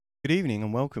Good evening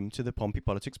and welcome to the Pompey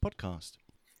Politics Podcast.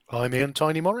 I'm Ian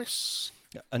Tiny Morris.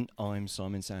 And I'm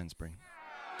Simon Sansbury.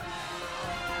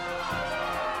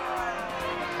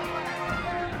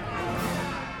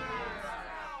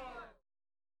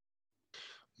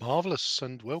 Marvellous,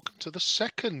 and welcome to the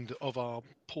second of our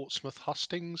Portsmouth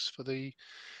hustings for the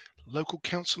local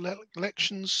council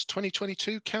elections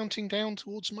 2022, counting down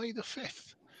towards May the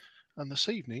 5th. And this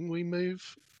evening we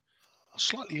move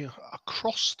slightly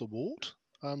across the ward,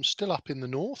 still up in the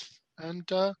north, and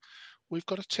we've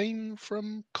got a team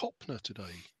from Copner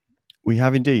today. We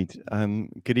have indeed.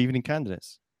 Good evening,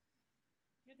 candidates.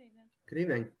 Good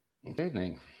evening. Good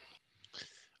evening.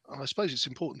 I suppose it's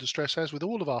important to stress, as with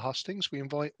all of our hustings, we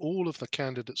invite all of the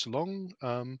candidates along.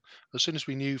 As soon as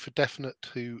we knew for definite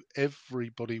who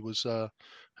everybody was,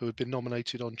 who had been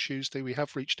nominated on Tuesday, we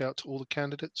have reached out to all the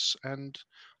candidates, and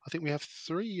I think we have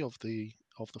 3 of the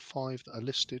 5 that are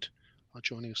listed are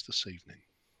joining us this evening.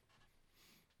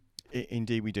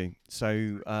 Indeed, we do.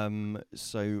 So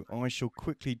I shall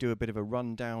quickly do a bit of a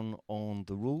rundown on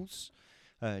the rules,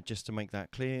 just to make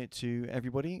that clear to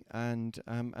everybody, and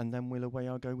then we'll away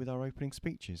I'll go with our opening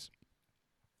speeches.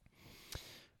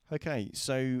 Okay,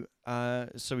 so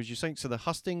as you're saying, so the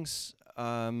hustings,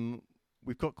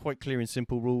 we've got quite clear and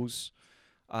simple rules.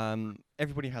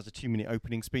 Everybody has a 2-minute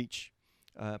opening speech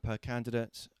per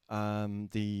candidate.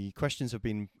 The questions have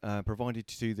been provided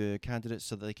to the candidates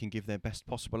so that they can give their best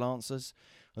possible answers,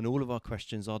 and all of our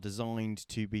questions are designed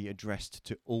to be addressed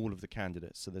to all of the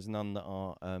candidates. So there's none that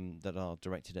are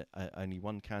directed at only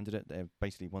one candidate. They're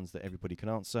basically ones that everybody can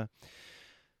answer.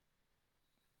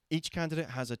 Each candidate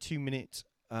has a 2-minute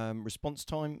response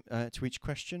time to each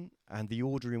question, and the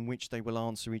order in which they will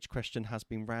answer each question has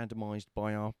been randomised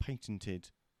by our patented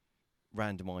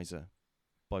randomiser,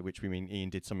 by which we mean Ian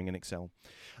did something in Excel.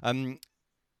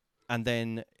 And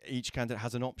then each candidate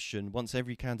has an option. Once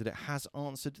every candidate has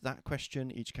answered that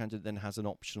question, each candidate then has an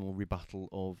optional rebuttal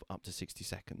of up to 60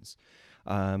 seconds.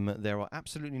 There are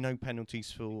absolutely no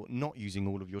penalties for not using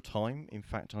all of your time. In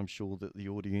fact, I'm sure that the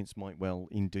audience might well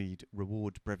indeed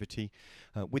reward brevity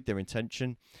with their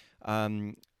intention.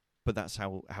 But that's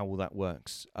how all that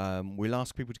works. We'll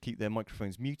ask people to keep their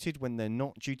microphones muted when they're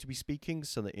not due to be speaking,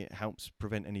 so that it helps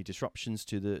prevent any disruptions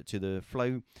to the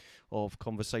flow of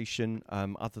conversation.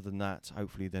 Other than that,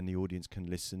 hopefully, then the audience can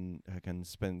listen,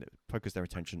 focus their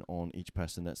attention on each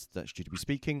person that's due to be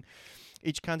speaking.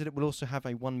 Each candidate will also have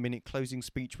a 1-minute closing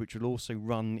speech, which will also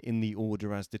run in the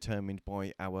order as determined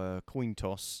by our coin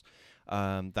toss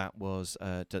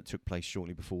that took place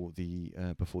shortly before the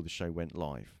show went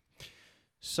live.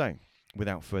 So,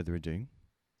 without further ado.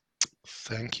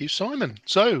 Thank you, Simon.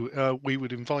 So we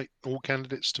would invite all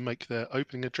candidates to make their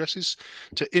opening addresses,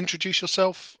 to introduce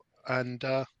yourself, and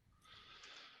to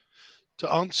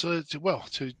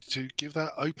give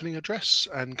that opening address.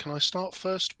 And can I start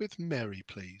first with Mary,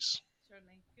 please?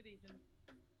 Certainly. Good evening.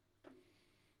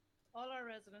 All our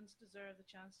residents deserve the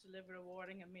chance to live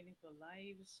rewarding and meaningful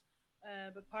lives,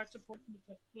 but parts of Portsmouth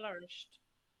have flourished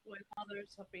while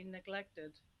others have been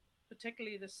neglected,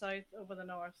 particularly the south over the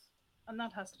north, and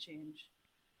that has to change.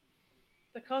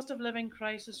 The cost of living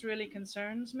crisis really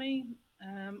concerns me.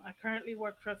 I currently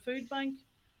work for a food bank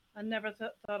and never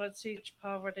thought I'd see such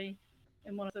poverty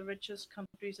in one of the richest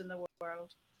countries in the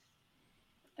world.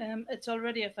 It's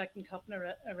already affecting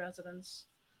Copner residents.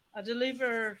 I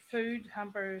deliver food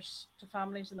hampers to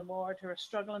families in the ward who are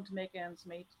struggling to make ends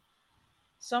meet.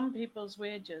 Some people's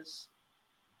wages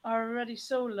are already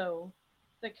so low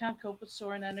they can't cope with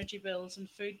soaring energy bills and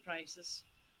food prices.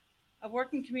 I've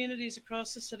worked in communities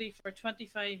across the city for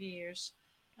 25 years,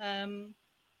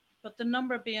 but the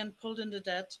number being pulled into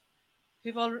debt,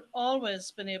 who've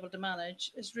always been able to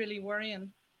manage, is really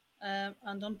worrying and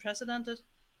unprecedented.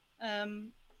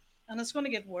 And it's going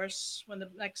to get worse when the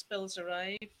next bills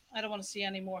arrive. I don't want to see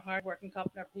any more hard-working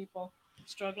Copner people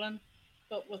struggling,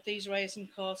 but with these rising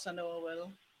costs, I know I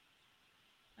will.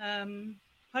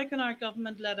 How can our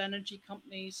government let energy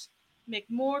companies make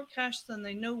more cash than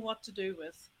they know what to do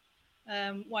with,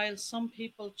 while some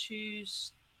people have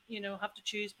to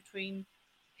choose between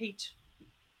heat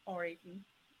or eating?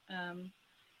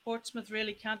 Portsmouth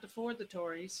really can't afford the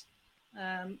Tories.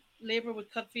 Labour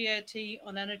would cut VAT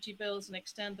on energy bills and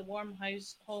extend the Warm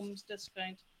Homes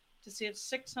discount to save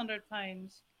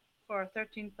 £600 for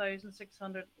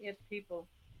 13,608 people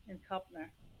in Copner,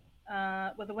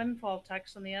 with a windfall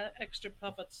tax on the extra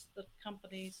profits that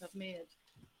companies have made.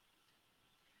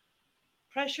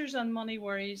 Pressures and money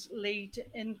worries lead to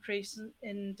increase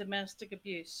in domestic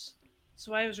abuse.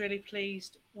 So I was really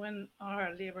pleased when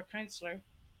our Labour councillor,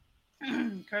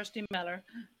 Kirsty Miller,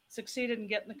 succeeded in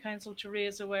getting the council to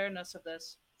raise awareness of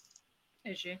this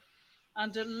issue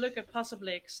and to look at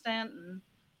possibly extending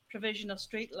provision of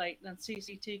street lighting and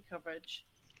CCT coverage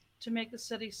to make the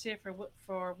city safer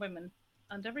for women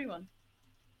and everyone.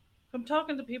 From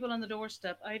talking to people on the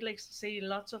doorstep, I'd like to see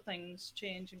lots of things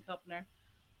change in Cupner.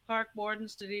 Park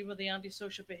wardens to deal with the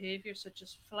antisocial behaviour such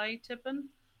as fly tipping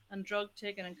and drug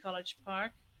taking in College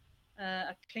Park,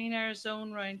 a clean air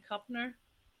zone around Cupner,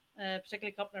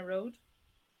 particularly Cupner Road,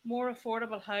 more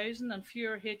affordable housing and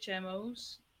fewer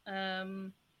HMOs,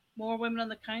 more women on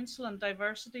the council and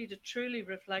diversity to truly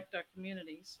reflect our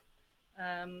communities.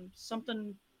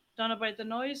 Something done about the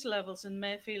noise levels in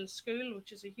Mayfield School,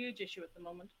 which is a huge issue at the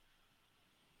moment.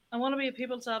 I want to be a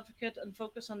people's advocate and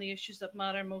focus on the issues that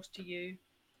matter most to you.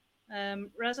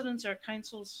 Residents are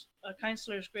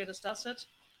councillor's greatest asset.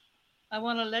 I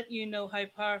want to let you know how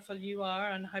powerful you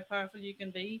are and how powerful you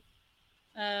can be,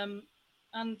 and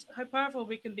how powerful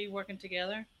we can be working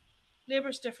together.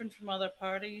 Labour's different from other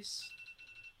parties.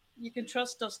 You can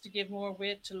trust us to give more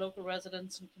weight to local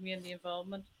residents and community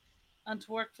involvement and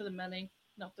to work for the many,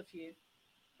 not the few.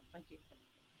 Thank you.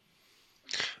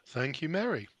 Thank you,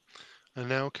 Mary. And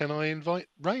now can I invite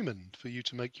Raymond for you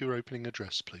to make your opening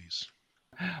address, please?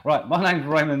 Right, my name's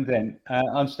Raymond Dent.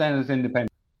 I'm standing as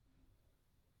independent.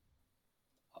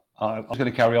 I'm going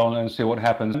to carry on and see what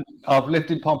happens. I've lived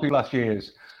in Pompey last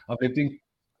years. I've lived in,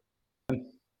 and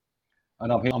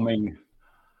I'm here. I mean,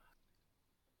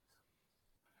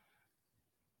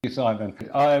 Simon.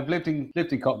 I've lived in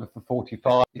Cotton for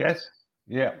 45. Yes.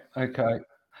 Yeah. Okay.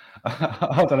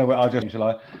 I don't know what I'll just. Shall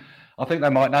I? I think they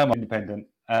might know I'm independent.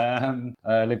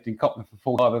 Lived in Cotton for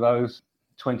 45 of those.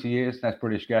 20 years. That's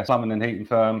British Gas. Plumbing and heating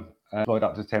firm. Employed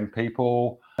up to 10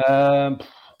 people.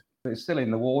 It's still in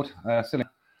the ward. Still in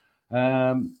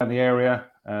the area.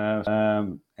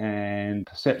 And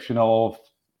perception of.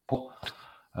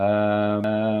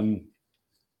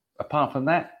 Apart from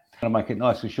that, I'm going to make it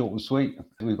nice and short and sweet.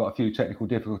 We've got a few technical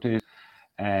difficulties,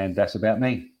 and that's about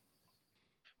me.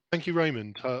 Thank you,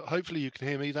 Raymond. Hopefully you can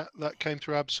hear me. That came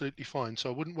through absolutely fine. So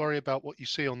I wouldn't worry about what you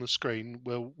see on the screen.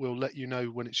 We'll let you know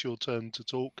when it's your turn to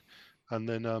talk, and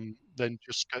then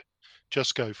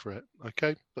just go for it.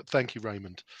 Okay. But thank you,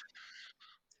 Raymond.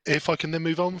 If I can then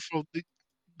move on for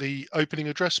the opening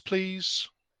address, please,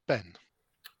 Ben.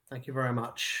 Thank you very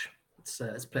much. It's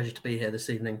a pleasure to be here this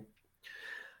evening.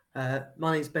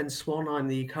 My name is Ben Swan. I'm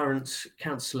the current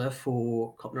councillor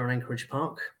for Copner and Anchorage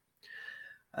Park.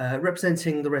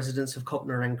 Representing the residents of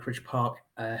Copner and Anchorage Park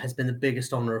has been the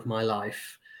biggest honour of my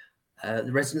life.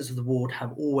 The residents of the ward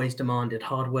have always demanded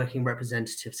hard-working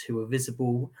representatives who are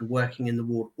visible and working in the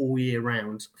ward all year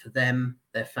round for them,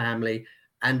 their family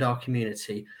and our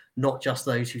community, not just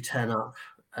those who turn up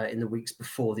in the weeks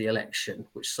before the election,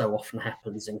 which so often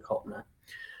happens in Copner.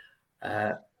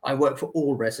 I work for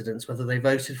all residents, whether they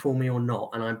voted for me or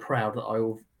not, and I'm proud that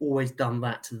I've always done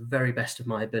that to the very best of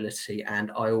my ability,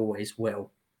 and I always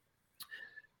will.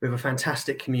 We have a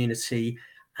fantastic community,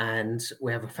 and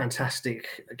we have a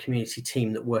fantastic community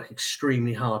team that work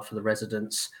extremely hard for the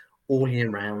residents all year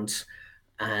round,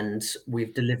 and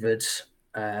we've delivered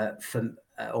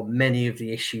on many of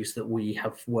the issues that we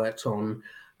have worked on,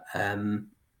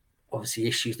 obviously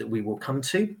issues that we will come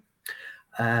to,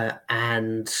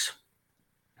 and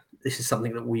this is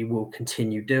something that we will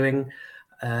continue doing.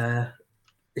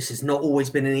 This has not always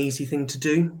been an easy thing to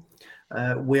do.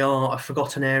 We are a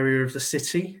forgotten area of the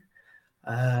city,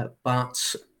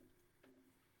 but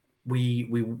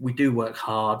we do work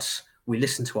hard. We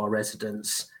listen to our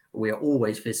residents. We are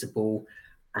always visible,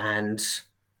 and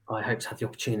I hope to have the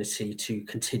opportunity to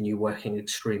continue working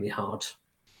extremely hard.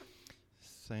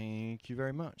 Thank you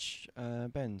very much,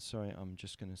 Ben. Sorry, I'm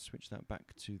just going to switch that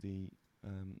back to the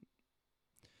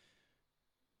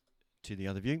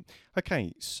other view.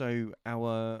 Okay, so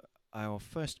our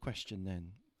first question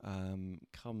then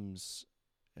comes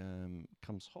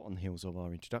hot on the heels of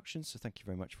our introductions. So thank you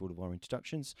very much for all of our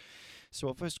introductions. So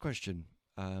our first question: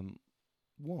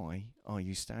 why are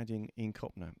you standing in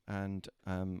Copner? And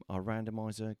our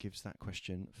randomizer gives that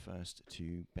question first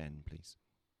to Ben, please.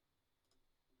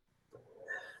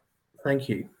 Thank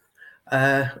you.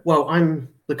 Well, I'm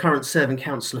the current serving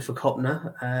councillor for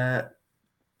Copner,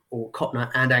 or Copner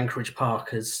and Anchorage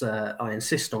Park, as I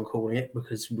insist on calling it,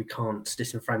 because we can't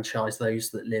disenfranchise those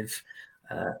that live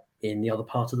in the other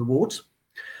part of the ward.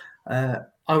 I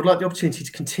would like the opportunity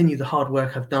to continue the hard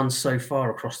work I've done so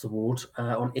far across the ward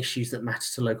on issues that matter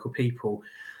to local people.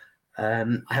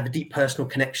 I have a deep personal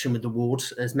connection with the ward,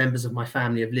 as members of my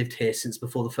family have lived here since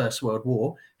before the First World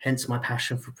War, hence my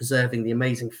passion for preserving the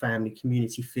amazing family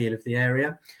community feel of the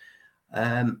area.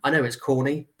 I know it's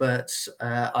corny, but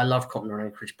I love Copner and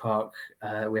Anchorage Park.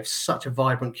 We have such a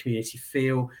vibrant community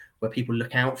feel. where people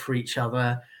look out for each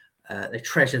other, they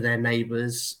treasure their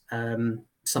neighbours,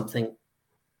 something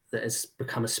that has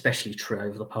become especially true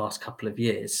over the past couple of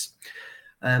years.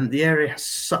 The area has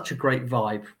such a great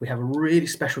vibe. We have a really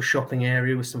special shopping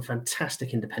area with some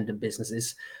fantastic independent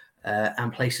businesses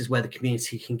and places where the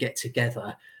community can get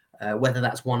together, whether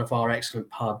that's one of our excellent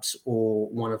pubs or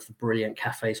one of the brilliant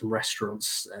cafes and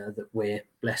restaurants that we're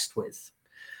blessed with.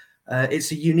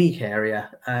 It's a unique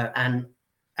area, and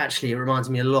actually it reminds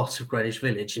me a lot of Greenwich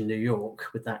Village in New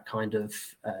York, with that kind of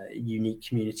unique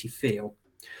community feel.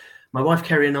 My wife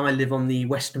Kerry and I live on the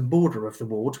western border of the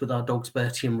ward with our dogs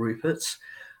Bertie and Rupert,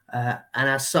 and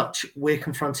as such we're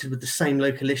confronted with the same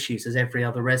local issues as every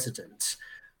other resident,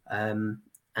 and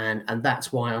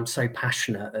that's why I'm so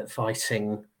passionate at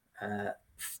fighting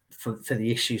for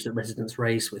the issues that residents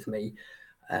raise with me,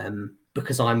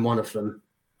 because I'm one of them.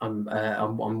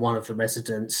 I'm one of the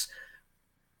residents.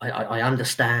 I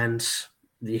understand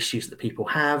the issues that people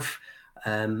have,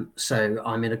 so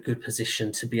I'm in a good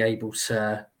position to be able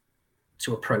to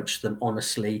approach them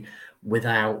honestly,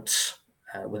 without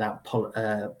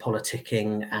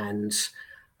politicking and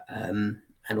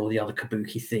all the other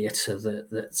kabuki theatre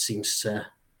that seems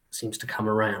to come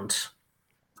around.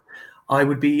 I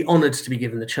would be honoured to be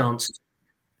given the chance.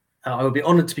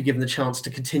 To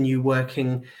continue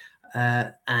working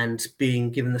and being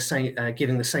given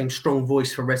giving the same strong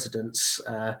voice for residents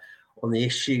on the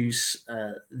issues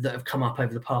that have come up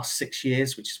over the past 6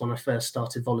 years, which is when I first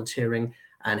started volunteering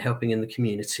and helping in the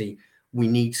community. We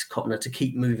need Copner to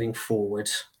keep moving forward.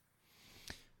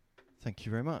 Thank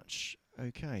you very much.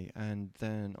 Okay, and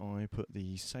then I put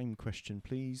the same question,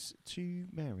 please, to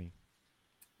Mary.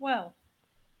 Well,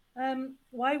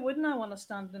 why wouldn't I want to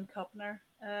stand in Copner?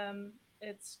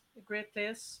 It's a great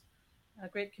place, a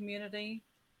great community,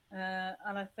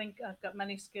 and I think I've got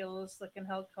many skills that can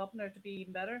help Copner to be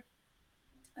even better.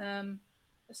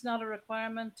 It's not a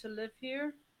requirement to live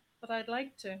here, but I'd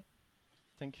like to.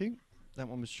 Thank you. That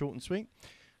one was short and sweet.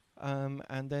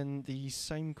 And then the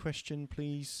same question,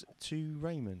 please, to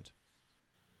Raymond.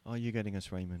 Are you getting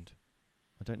us, Raymond?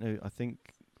 I don't know.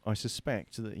 I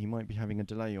suspect that he might be having a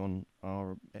delay on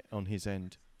his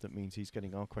end. That means he's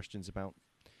getting our questions about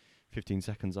 15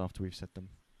 seconds after we've said them.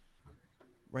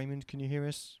 Raymond, can you hear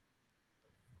us?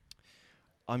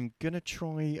 I'm going to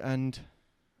try and...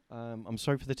 I'm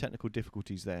sorry for the technical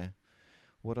difficulties there.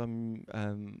 What I'm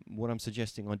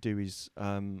suggesting I do is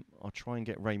I'll try and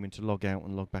get Raymond to log out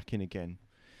and log back in again.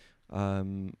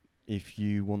 If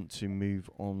you want to move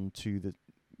on to the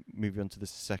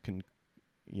second,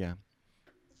 yeah.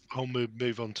 I'll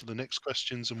move on to the next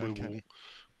questions, and Okay.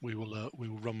 we will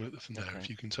run with it from there. Okay. If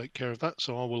you can take care of that,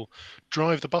 so I will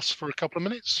drive the bus for a couple of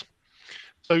minutes.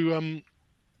 So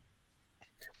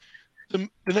the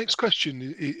next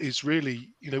question is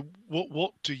really,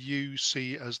 what do you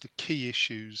see as the key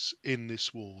issues in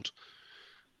this ward?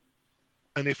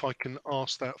 And if I can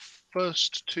ask that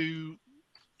first to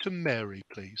Mary,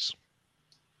 please.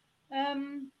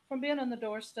 From being on the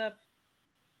doorstep,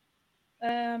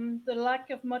 the lack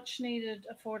of much needed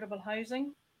affordable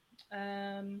housing,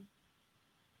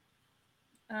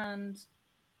 and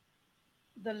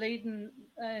the leading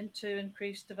into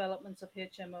increased developments of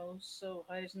HMOs, so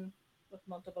housing with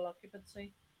multiple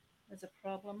occupancy is a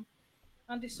problem.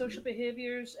 Antisocial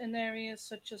behaviours in areas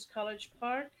such as College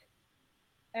Park,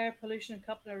 air pollution in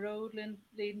Copner Road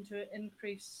leading to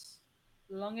increased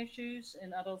lung issues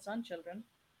in adults and children.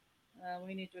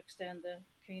 We need to extend the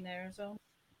clean air zone.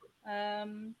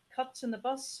 Cuts in the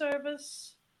bus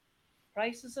service,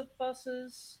 prices of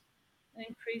buses,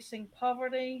 increasing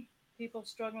poverty, people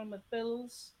struggling with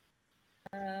bills,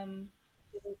 are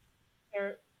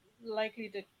likely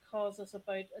to cause us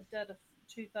about a debt of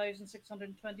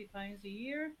 £2,620 a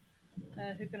year.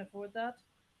 Who can afford that?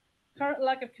 Current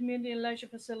lack of community and leisure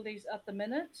facilities at the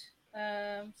minute,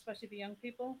 especially for young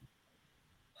people.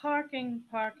 Parking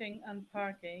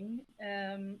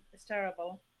is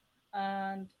terrible,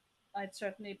 and I'd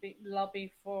certainly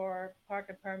lobby for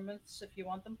parking permits if you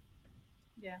want them.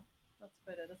 Yeah, that's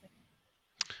about it, I think.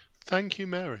 Thank you,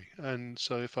 Mary. And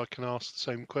so if I can ask the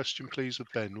same question, please, with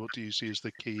Ben, what do you see as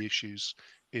the key issues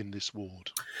in this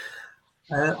ward?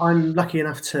 I'm lucky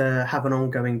enough to have an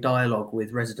ongoing dialogue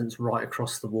with residents right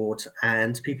across the ward,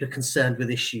 and people are concerned with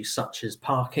issues such as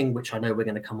parking, which I know we're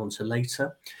going to come on to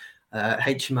later,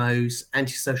 HMOs,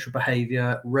 antisocial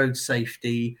behaviour, road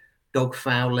safety, dog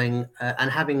fouling, and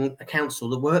having a council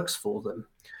that works for them.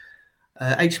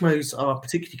 HMOs are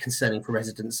particularly concerning for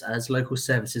residents as local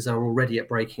services are already at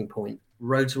breaking point.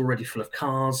 Roads are already full of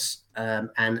cars,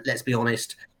 and let's be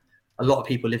honest, a lot of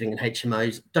people living in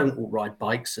HMOs don't all ride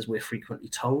bikes, as we're frequently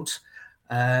told.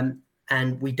 And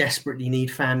and we desperately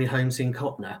need family homes in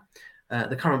Cotner.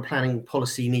 The current planning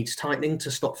policy needs tightening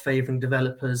to stop favouring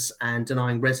developers and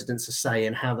denying residents a say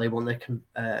in how they want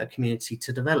their community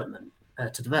to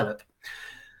develop.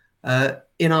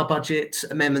 In our budget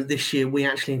amendment this year, we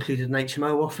actually included an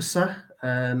HMO officer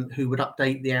who would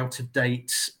update the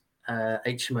out-of-date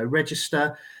HMO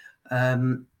register.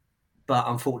 But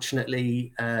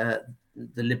unfortunately,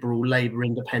 the Liberal Labour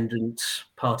Independent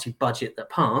Party budget that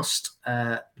passed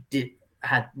did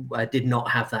not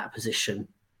have that position,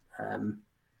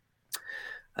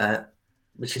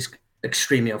 which is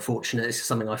extremely unfortunate. This is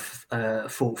something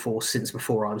I've fought for since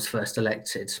before I was first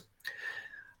elected.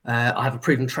 I have a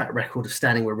proven track record of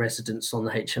standing with residents on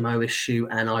the HMO issue,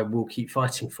 and I will keep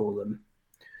fighting for them.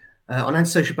 On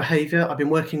antisocial behaviour, I've been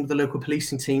working with the local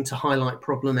policing team to highlight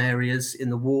problem areas in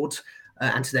the ward,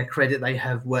 and to their credit, they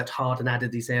have worked hard and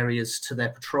added these areas to their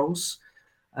patrols.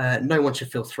 No one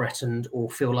should feel threatened or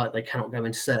feel like they cannot go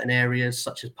into certain areas,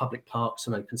 such as public parks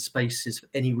and open spaces, for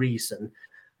any reason.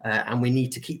 And we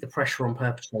need to keep the pressure on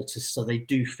perpetrators so they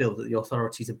do feel that the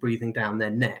authorities are breathing down their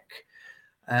neck.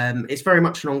 It's very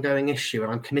much an ongoing issue,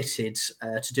 and I'm committed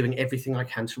to doing everything I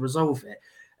can to resolve it.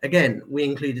 Again, we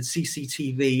included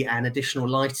CCTV and additional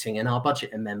lighting in our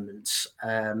budget amendments,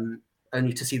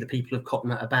 only to see the people of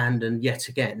Cotner abandoned yet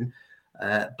again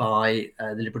by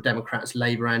the Liberal Democrats,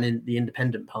 Labour and the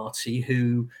Independent Party,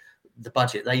 who the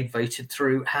budget they voted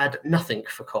through had nothing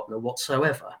for Cotner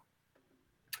whatsoever.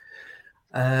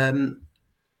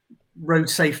 Road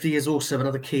safety is also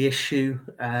another key issue.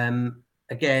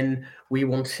 Again, we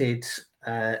wanted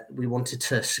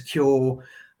to secure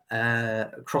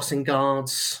crossing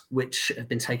guards, which have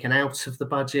been taken out of the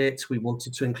budget. We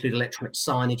wanted to include electronic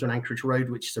signage on Anchorage Road,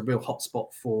 which is a real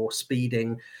hotspot for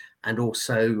speeding, and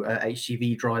also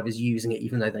HGV drivers using it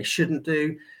even though they shouldn't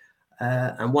do.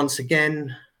 And once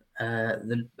again,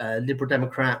 the Liberal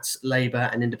Democrats, Labour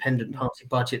and Independent Party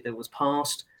budget that was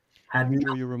passed had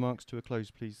Draw your remarks to a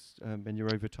close, please, Ben.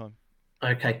 You're over time.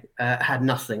 Okay, had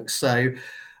nothing. So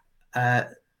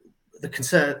the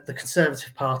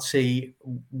Conservative Party,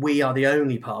 we are the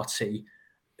only party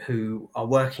who are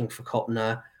working for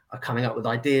Cotner, are coming up with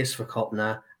ideas for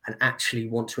Cotner, and actually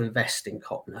want to invest in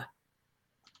Cotner.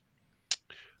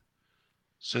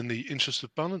 So in the interest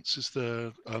of balance, is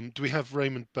there, do we have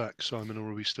Raymond back, Simon,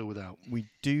 or are we still without? We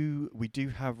do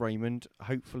have Raymond.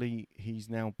 Hopefully he's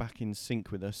now back in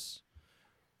sync with us.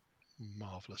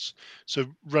 Marvellous. So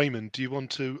Raymond, do you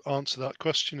want to answer that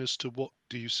question as to what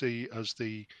do you see as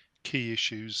the key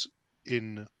issues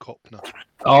in Cotner?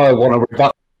 I want to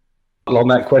rebuttal on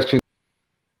that question.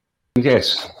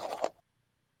 Yes.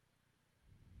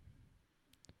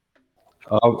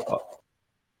 I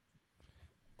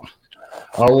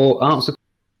will answer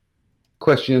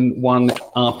question one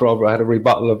after I've had a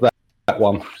rebuttal of that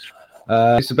one.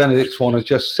 Mr. Benedict's one has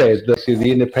just said that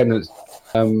the independents,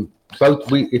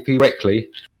 if he correctly,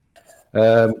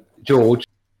 George,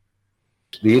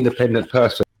 the independent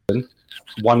person,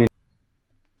 one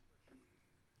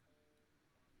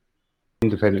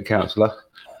independent councillor,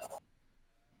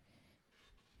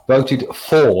 voted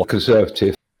for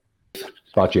Conservative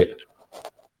budget.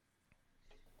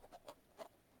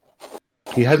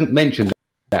 He hasn't mentioned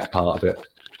that part of it.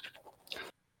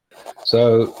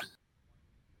 So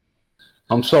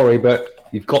I'm sorry, but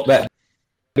you've got that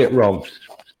bit wrong.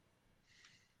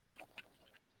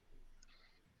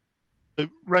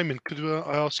 Raymond, could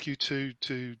I ask you to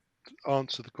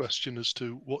answer the question as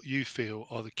to what you feel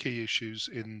are the key issues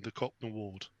in the Cotner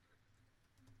ward?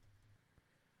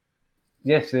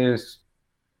 Yes, there's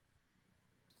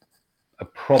a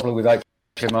problem with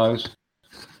HMOs,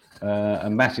 a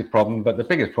massive problem, but the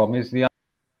biggest problem is the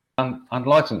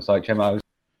unlicensed HMOs.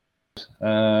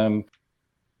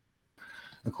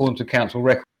 According to council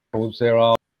records, there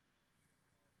are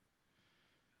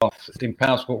in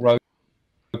Powerscourt Road,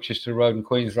 Rochester Road and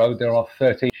Queens Road, there are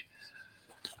 13.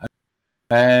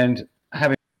 And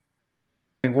having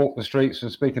walked the streets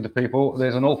and speaking to people,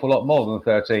 there's an awful lot more than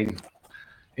 13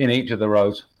 in each of the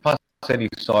roads, plus any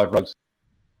side roads.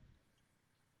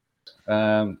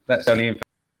 That's the only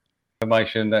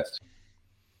information that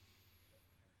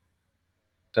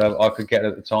I could get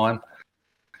at the time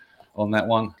on that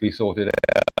one. We sorted it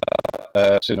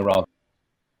out sooner rather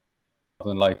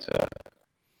than later.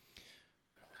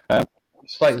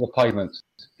 State of the pavements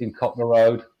in Cotner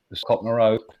Road, the Cotner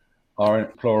Road, are in a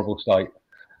deplorable state.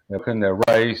 They're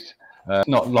raised.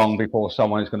 Not long before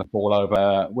someone is going to fall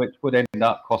over, which would end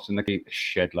up costing the keep a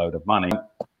shed load of money.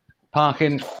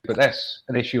 Parking, but that's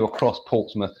an issue across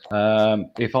Portsmouth.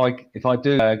 If I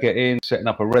do get in, setting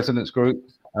up a residence group,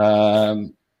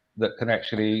 that can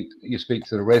actually you speak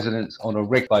to the residents on a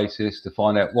regular basis to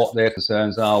find out what their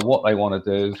concerns are, what they want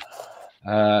to do,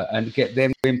 and get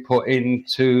them input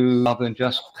into other than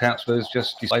just councillors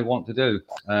just they want to do.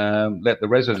 Let the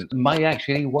residents may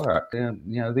actually work.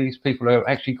 These people are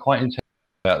actually quite intelligent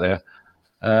out there.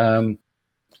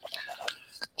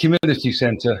 Community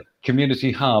centre,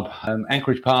 community hub.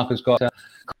 Anchorage Park has got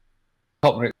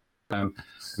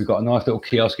we've got a nice little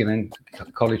kiosk in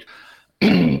College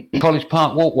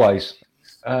Park walkways.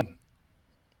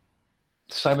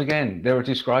 Same again, they're a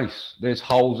disgrace. There's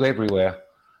holes everywhere.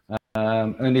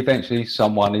 And eventually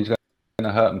someone is going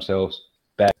to hurt themselves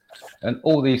bad. And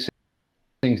all these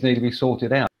things need to be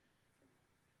sorted out.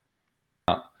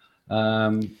 I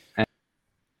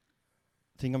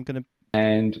think I'm going to...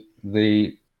 And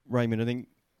the... Raymond, I think...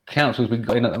 Council's been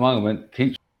going at the moment,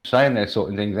 keep saying they're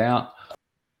sorting things out,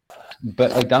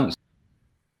 but they don't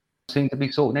seem to be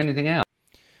sorting anything out.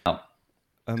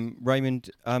 Raymond,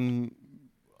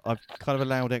 I've kind of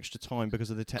allowed extra time because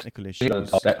of the technical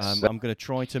issues. I'm going to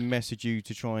try to message you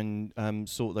to try and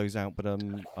sort those out, but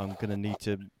I'm going to need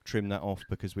to trim that off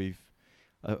because we've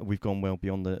gone well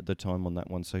beyond the time on that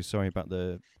one. So sorry about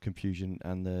the confusion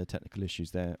and the technical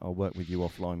issues there. I'll work with you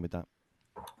offline with that.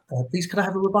 Please, could I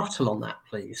have a rebuttal on that,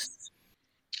 please?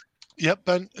 Yep,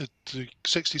 Ben, a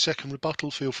 60-second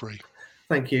rebuttal. Feel free.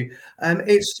 Thank you.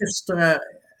 It's just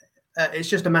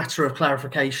a matter of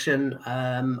clarification.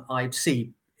 I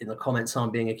see in the comments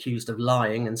I'm being accused of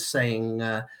lying and saying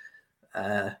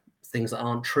things that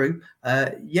aren't true.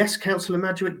 Yes, Councillor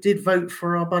Madgwick did vote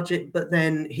for our budget, but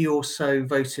then he also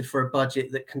voted for a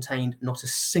budget that contained not a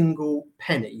single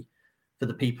penny for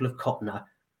the people of Cotner.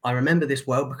 I remember this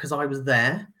well because I was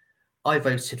there. I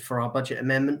voted for our budget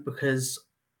amendment because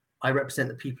I represent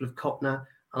the people of Cotner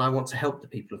and I want to help the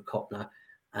people of Cotner.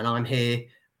 And I'm here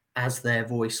as their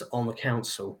voice on the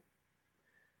council.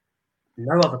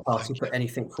 No other party put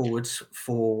anything forward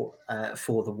for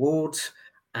the ward,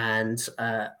 and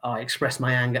I expressed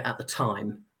my anger at the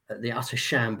time at the utter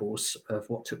shambles of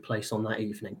what took place on that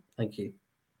evening. Thank you.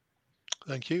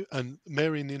 Thank you. And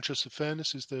Mary, in the interest of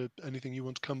fairness, is there anything you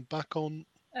want to come back on?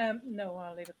 No,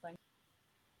 I'll leave it blank.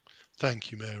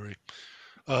 Thank you, Mary.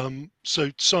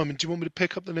 So, Simon, do you want me to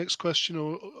pick up the next question,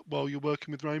 or while you're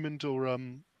working with Raymond, or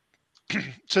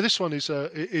so this one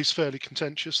is fairly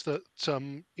contentious. That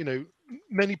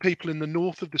many people in the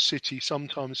north of the city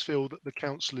sometimes feel that the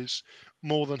council is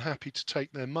more than happy to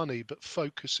take their money, but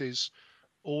focuses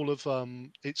all of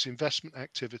its investment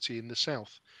activity in the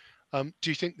south. Do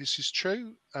you think this is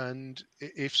true? And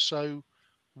if so,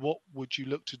 what would you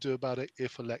look to do about it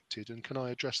if elected? And can I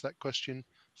address that question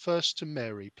first to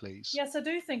Mary, please? Yes, I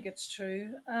do think it's true.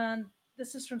 And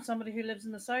this is from somebody who lives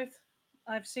in the south.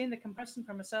 I've seen the comparison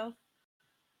for myself.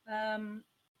 And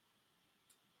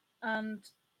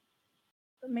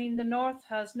I mean, the north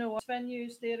has no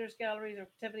venues, theatres, galleries, or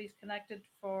activities connected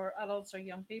for adults or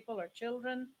young people or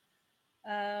children.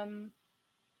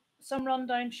 Some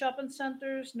rundown shopping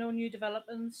centres, no new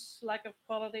developments, lack of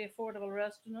quality, affordable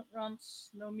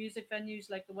restaurants, no music venues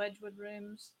like the Wedgwood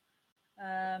Rooms,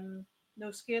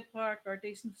 no skate park or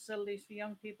decent facilities for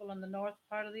young people in the north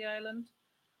part of the island,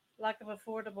 lack of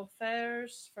affordable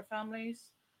fares for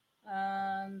families,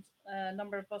 and a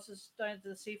number of buses down to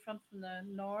the seafront from the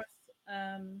north,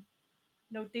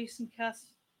 no decent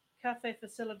cafe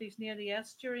facilities near the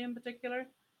estuary in particular,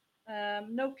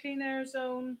 no clean air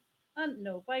zone, and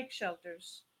no bike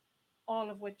shelters, all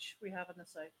of which we have in the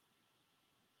south.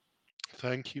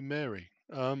 Thank you, Mary.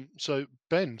 So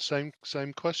Ben, same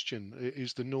question.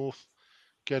 Is the north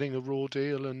getting a raw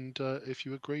deal? And if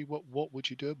you agree, what would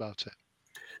you do about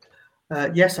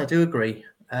it? Yes, I do agree.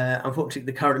 Unfortunately,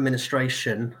 the current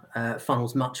administration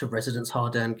funnels much of residents'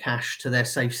 hard-earned cash to their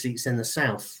safe seats in the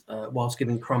south, whilst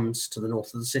giving crumbs to the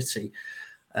north of the city.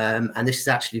 And this is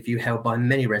actually a view held by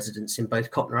many residents in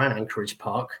both Cotner and Anchorage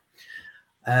Park.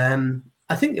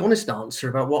 I think the honest answer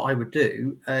about what I would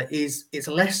do is it's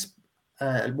less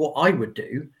what I would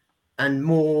do and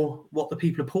more what the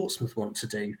people of Portsmouth want to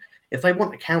do. If they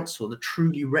want a council that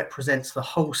truly represents the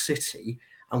whole city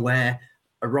and where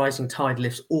a rising tide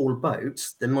lifts all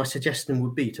boats, then my suggestion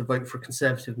would be to vote for a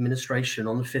Conservative administration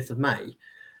on the 5th of May.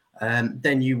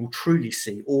 Then you will truly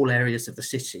see all areas of the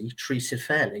city treated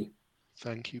fairly.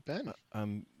 Thank you, Ben.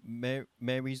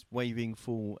 Mary's waving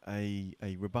for a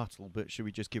rebuttal, but should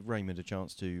we just give Raymond a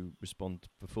chance to respond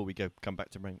before we come back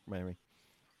to Mary?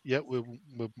 Yeah, we'll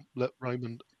let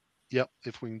Raymond. Yeah,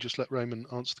 if we can just let Raymond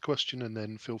answer the question, and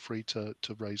then feel free to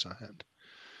raise our hand.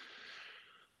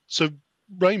 So,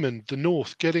 Raymond, the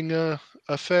North getting a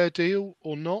fair deal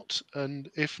or not? And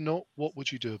if not, what would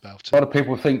you do about it? A lot of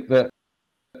people think that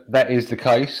that is the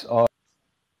case.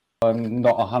 I'm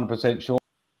not 100% sure,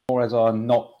 as I'm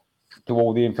not to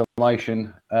all the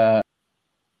information of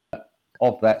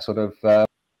that sort of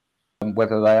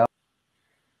whether they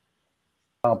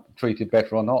are treated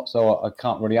better or not. So I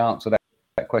can't really answer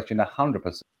that question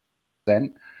 100%.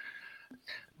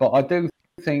 But I do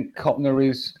think Copner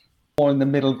is more in the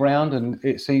middle ground, and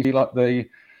it seems like the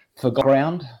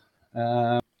forgotten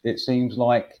ground. It seems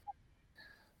like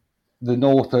the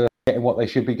North are getting what they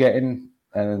should be getting,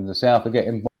 and the South are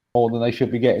getting more than they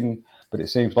should be getting. But it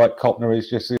seems like Copner is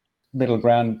just the middle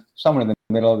ground, somewhere in the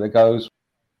middle that goes,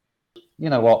 you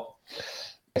know what,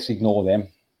 let's ignore them.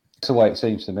 That's the way it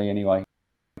seems to me anyway.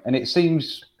 And it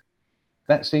seems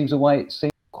the way it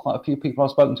seems quite a few people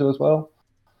I've spoken to as well.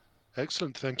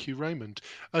 Excellent. Thank you, Raymond.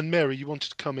 And Mary, you wanted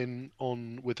to come in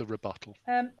on with a rebuttal.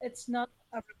 It's not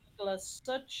a rebuttal as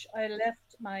such. I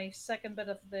left my second bit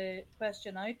of the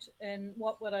question out in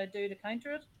what would I do to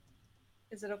counter it?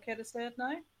 Is it okay to say it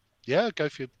now? Yeah, go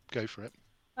for it.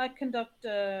 I conduct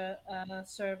a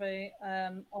survey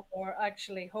or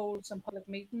actually hold some public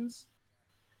meetings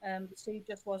to see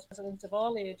just what residents of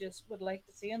all ages would like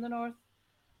to see in the North.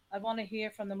 I want to hear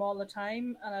from them all the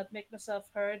time, and I'd make myself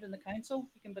heard in the council,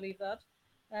 if you can believe that.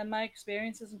 My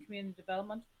experiences in community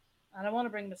development, and I want to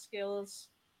bring the skills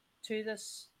to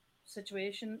this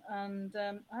situation, and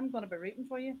I'm going to be rooting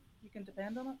for you. You can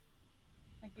depend on it.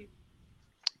 Thank you.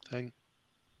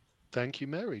 Thank you,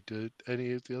 Mary. Do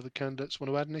any of the other candidates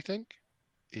want to add anything?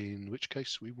 In which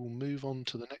case, we will move on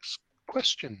to the next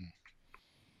question.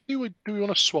 Do we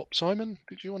want to swap, Simon?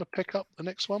 Did you want to pick up the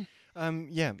next one?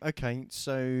 Yeah. Okay.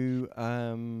 So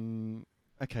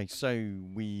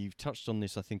we've touched on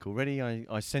this, I think, already.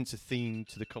 I sense a theme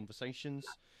to the conversations.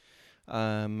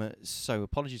 So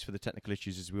apologies for the technical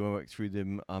issues as we work through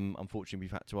them. Unfortunately,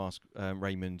 we've had to ask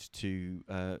Raymond to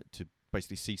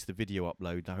basically cease the video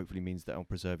upload. That hopefully means that I'll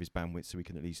preserve his bandwidth so we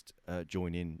can at least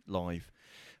join in live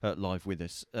with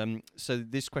us. So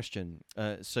this question,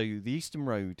 so the Eastern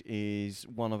Road is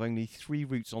one of only 3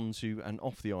 routes onto and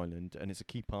off the island, and it's a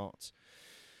key part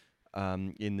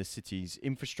in the city's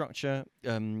infrastructure,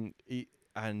 and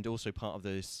also part of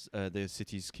the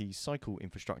city's key cycle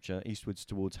infrastructure eastwards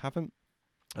towards Havant.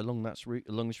 Along this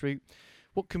route,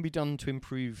 what can be done to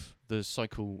improve the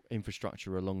cycle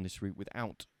infrastructure along this route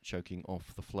without choking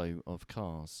off the flow of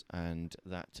cars? And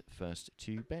that first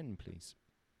to Ben, please.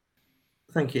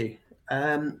 Thank you.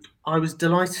 I was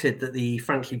delighted that the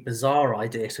frankly bizarre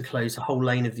idea to close the whole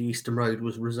lane of the Eastern Road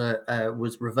was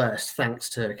reversed, thanks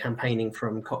to campaigning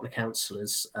from Copner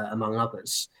councillors, among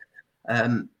others.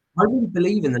 I really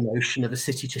believe in the notion of a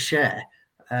city to share.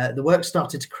 The work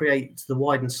started to create the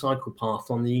widened cycle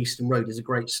path on the Eastern Road is a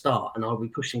great start, and I'll be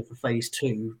pushing for phase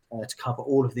 2 to cover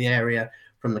all of the area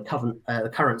from the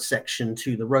current section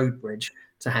to the road bridge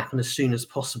to happen as soon as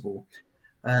possible.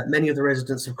 Many of the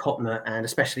residents of Copner, and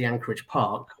especially Anchorage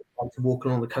Park, like to walk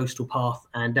along the coastal path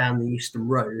and down the Eastern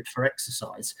Road for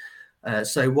exercise.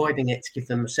 So widening it to give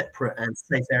them a separate and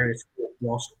safe area to walk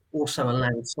whilst also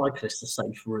allowing cyclists a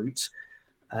safe route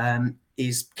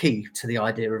is key to the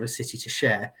idea of a city to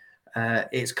share.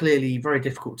 It's clearly very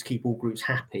difficult to keep all groups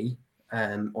happy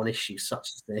on issues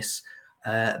such as this,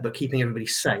 but keeping everybody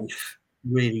safe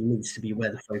really needs to be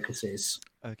where the focus is.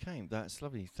 Okay, that's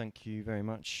lovely. Thank you very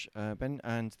much, Ben.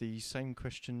 And the same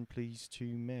question, please, to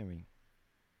Mary.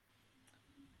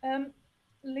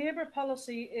 Labour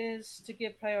policy is to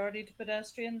give priority to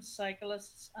pedestrians,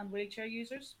 cyclists and wheelchair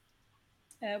users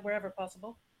wherever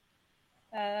possible.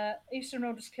 Eastern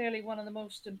Road is clearly one of the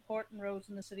most important roads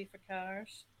in the city for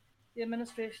cars. The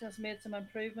administration has made some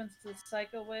improvements to the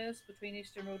cycleways between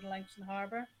Eastern Road and Langston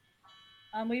Harbour,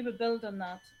 and we would build on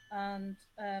that and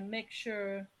make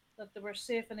sure that there were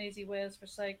safe and easy ways for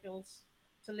cycles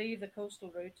to leave the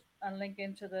coastal route and link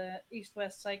into the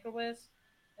east-west cycleways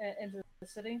into the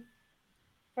city.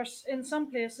 In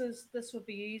some places this would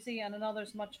be easy and in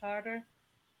others much harder,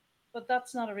 but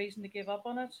that's not a reason to give up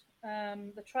on it.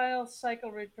 The trial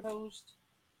cycle route proposed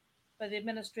by the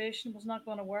administration was not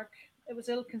going to work. It was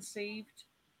ill-conceived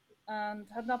and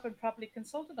had not been properly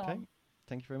consulted on.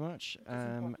 Thank you very much.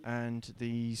 And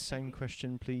the same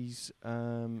question, please,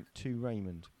 to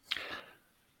Raymond.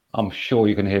 I'm sure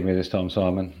you can hear me this time,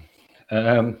 Simon.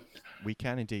 We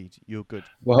can indeed. You're good.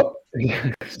 Well,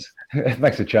 it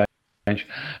makes a change.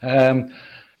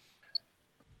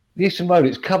 The Eastern Road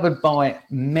is covered by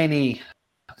many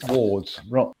wards,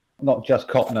 not just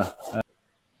Copner.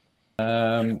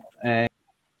 And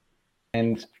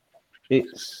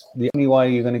it's the only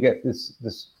way you're going to get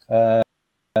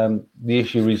the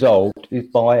issue resolved is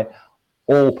by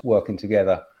all working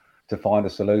together to find a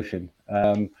solution,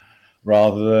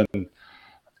 rather than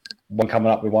one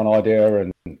coming up with one idea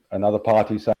and another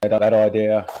party saying that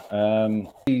idea.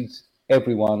 Needs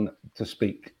everyone to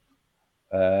speak,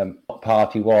 not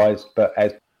party-wise, but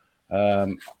as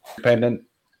independent.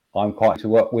 I'm quite to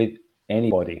work with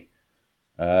anybody,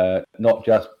 not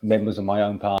just members of my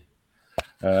own party.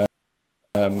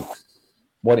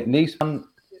 What it needs done,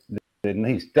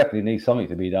 definitely needs something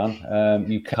to be done.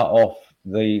 You cut off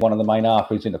one of the main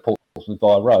arteries into Portsmouth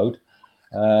Via Road.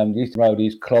 The Eastern Road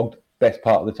is clogged best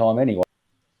part of the time anyway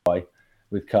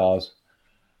with cars.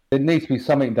 There needs to be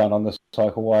something done on the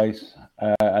cycleways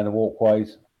and the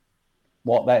walkways.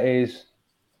 What that is,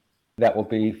 that will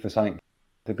be for something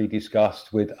to be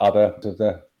discussed with other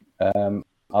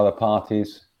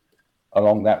parties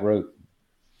along that route.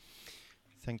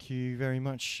 Thank you very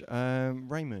much.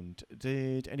 Raymond,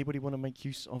 did anybody want to make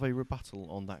use of a rebuttal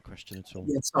on that question at all?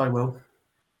 Yes, I will.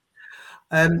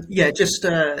 Just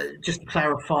to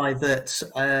clarify that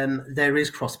there is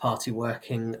cross-party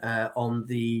working on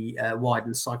the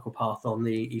widened cycle path on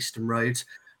the Eastern Road.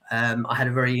 I had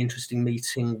a very interesting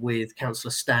meeting with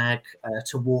Councillor Stagg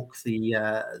to walk the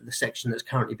section that's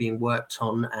currently being worked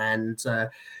on, and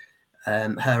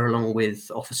her, along with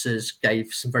officers,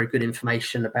 gave some very good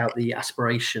information about the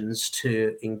aspirations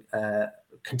to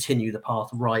continue the path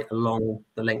right along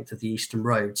the length of the Eastern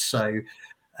Road. So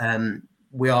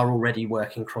we are already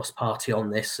working cross-party on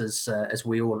this, as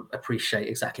we all appreciate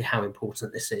exactly how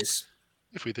important this is.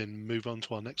 If we then move on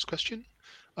to our next question.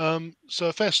 So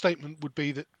a fair statement would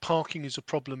be that parking is a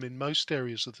problem in most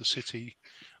areas of the city,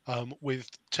 with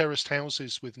terraced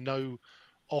houses with no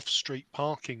off-street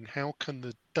parking. How can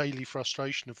the daily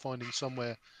frustration of finding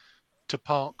somewhere to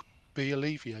park be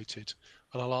alleviated?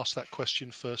 And I'll ask that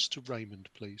question first to Raymond,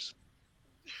 please.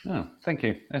 Oh, thank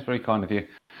you. That's very kind of you.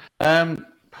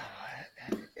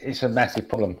 It's a massive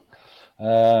problem.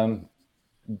 There's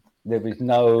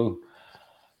no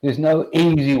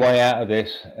easy way out of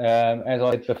this. As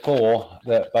I said before,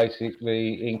 that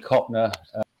basically in Copner,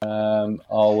 I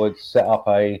would set up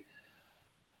a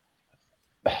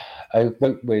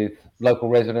group with local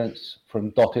residents from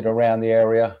dotted around the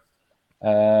area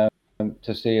to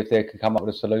see if they could come up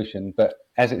with a solution. But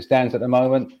as it stands at the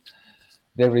moment,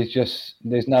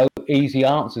 there's no easy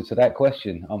answer to that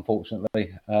question,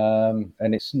 unfortunately.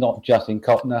 And it's not just in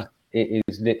Copner, it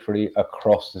is literally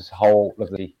across this whole of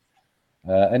the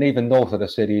and even north of the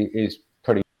city is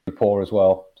pretty poor as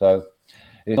well. So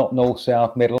it's not north,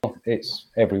 south, middle, it's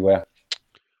everywhere.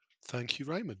 Thank you,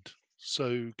 Raymond.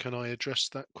 So can I address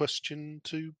that question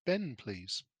to Ben,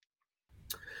 please?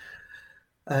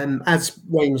 As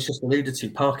Raymond's just alluded to,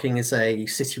 parking is a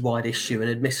citywide issue and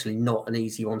admittedly not an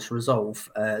easy one to resolve,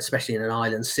 especially in an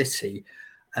island city.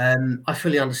 I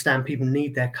fully understand people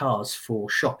need their cars for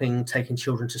shopping, taking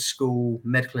children to school,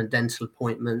 medical and dental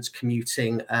appointments,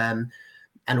 commuting,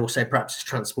 and also perhaps as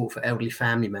transport for elderly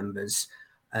family members.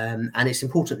 And it's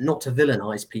important not to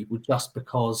villainise people just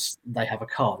because they have a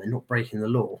car. They're not breaking the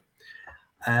law.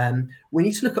 We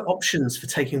need to look at options for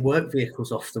taking work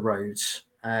vehicles off the roads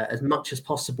as much as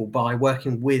possible by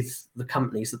working with the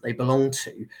companies that they belong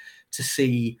to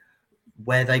see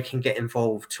where they can get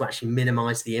involved to actually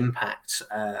minimise the impact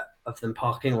of them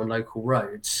parking on local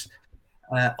roads.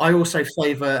 I also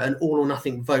favour an all or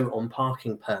nothing vote on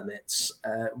parking permits.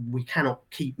 We cannot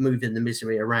keep moving the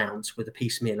misery around with a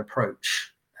piecemeal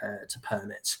approach to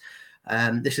permits.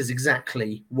 This is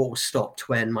exactly what was stopped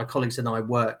when my colleagues and I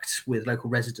worked with local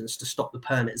residents to stop the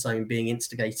permit zone being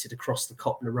instigated across the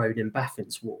Copner Road in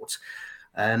Baffin's ward.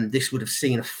 This would have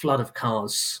seen a flood of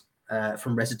cars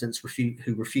from residents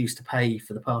who refused to pay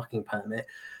for the parking permit,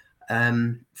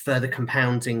 further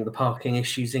compounding the parking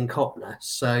issues in Copner.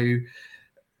 So,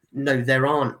 no, there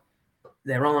aren't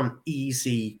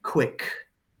easy, quick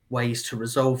ways to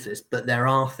resolve this, but there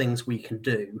are things we can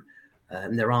do.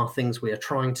 There are things we are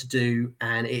trying to do,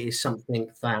 and it is something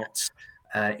that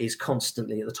is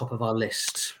constantly at the top of our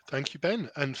list. Thank you, Ben.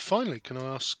 And finally, can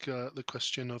I ask the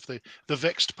question of the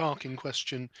vexed parking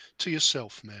question to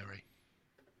yourself, Mary?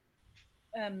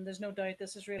 There's no doubt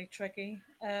this is really tricky.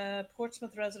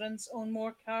 Portsmouth residents own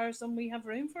more cars than we have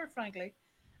room for, frankly.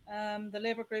 The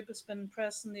Labour group has been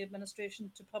pressing the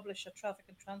administration to publish a traffic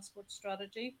and transport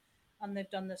strategy, and they've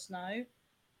done this now.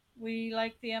 We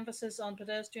like the emphasis on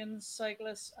pedestrians,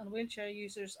 cyclists and wheelchair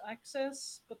users'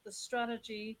 access, but the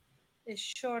strategy is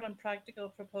short on practical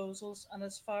proposals and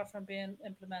is far from being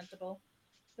implementable.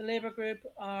 The Labour group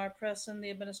are pressing the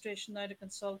administration now to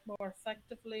consult more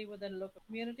effectively within local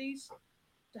communities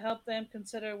to help them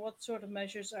consider what sort of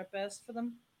measures are best for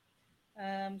them.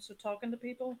 So talking to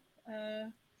people.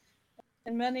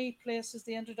 In many places,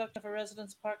 the introduction of a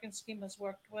residence parking scheme has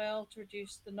worked well to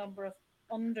reduce the number of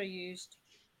underused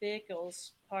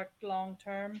vehicles parked long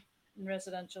term in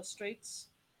residential streets.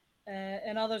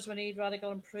 In others, we need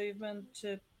radical improvement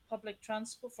to public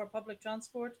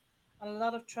transport, and a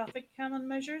lot of traffic calming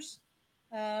measures,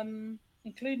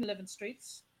 including living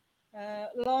streets.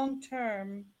 Long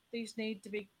term, these need to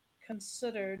be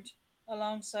considered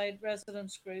alongside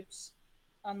residents groups,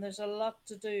 and there's a lot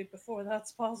to do before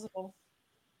that's possible.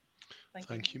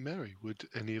 Thank you, Mary. Would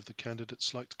any of the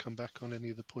candidates like to come back on any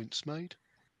of the points made?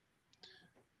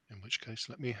 In which case,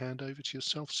 let me hand over to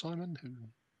yourself, Simon, who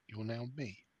you're now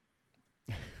me.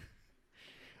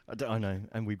 I know,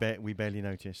 and we barely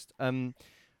noticed.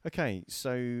 Okay,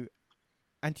 so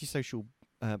antisocial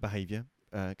behaviour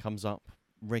comes up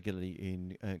regularly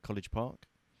in College Park.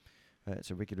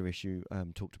 It's a regular issue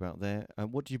talked about there.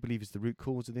 What do you believe is the root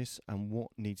cause of this, and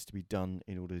what needs to be done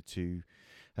in order to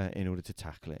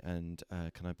tackle it? And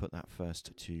can I put that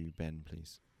first to Ben,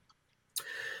 please?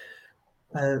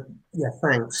 Yeah,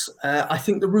 thanks. I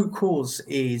think the root cause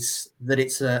is that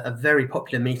it's a very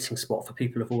popular meeting spot for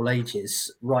people of all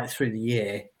ages right through the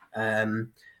year. And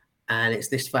it's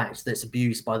this fact that's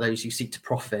abused by those who seek to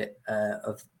profit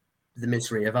of the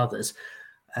misery of others.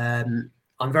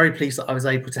 I'm very pleased that I was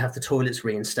able to have the toilets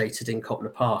reinstated in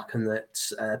Copner Park, and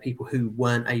that people who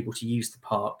weren't able to use the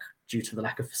park due to the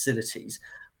lack of facilities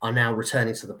are now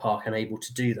returning to the park and able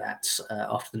to do that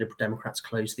after the Liberal Democrats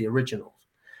closed the original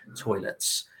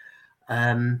toilets.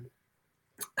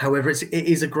 However, it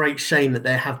is a great shame that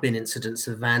there have been incidents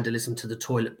of vandalism to the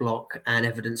toilet block and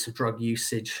evidence of drug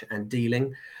usage and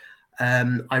dealing.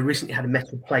 I recently had a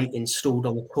metal plate installed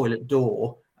on the toilet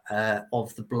door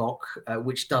of the block,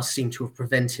 which does seem to have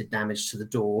prevented damage to the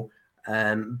door,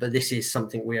 but this is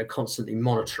something we are constantly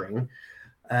monitoring.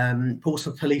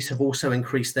 Portsmouth Police have also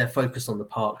increased their focus on the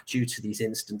park due to these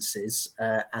instances,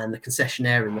 and the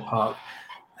concessionaire in the park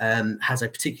has a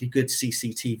particularly good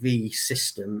CCTV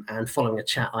system, and following a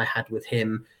chat I had with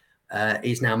him,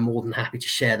 is now more than happy to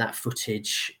share that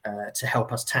footage to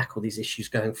help us tackle these issues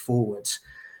going forward.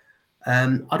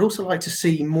 I'd also like to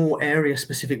see more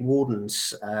area-specific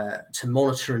wardens to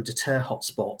monitor and deter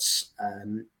hotspots,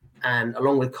 and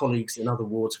along with colleagues in other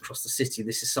wards across the city,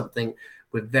 this is something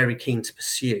we're very keen to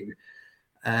pursue.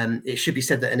 It should be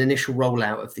said that an initial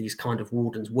rollout of these kind of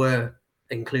wardens were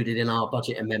included in our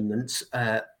budget amendments,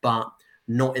 but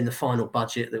not in the final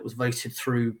budget that was voted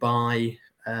through by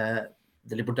the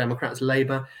Liberal Democrats,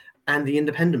 Labour and the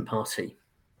Independent Party.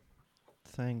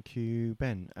 Thank you,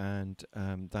 Ben. And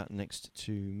that next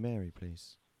to Mary,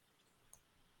 please.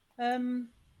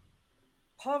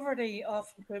 Poverty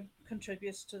often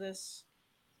contributes to this,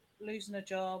 losing a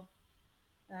job,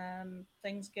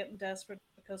 things getting desperate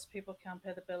because people can't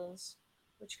pay the bills,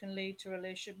 which can lead to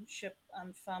relationship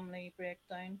and family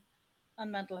breakdown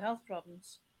and mental health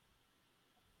problems.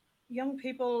 Young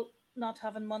people not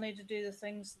having money to do the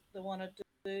things they want to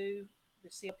do, they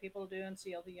see other people doing,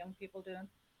 see other young people doing.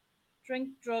 Drink,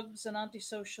 drugs, and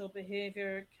antisocial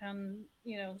behaviour can,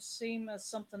 seem as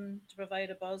something to provide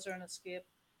a buzz or an escape,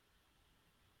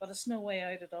 but it's no way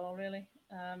out at all, really.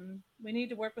 We need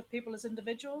to work with people as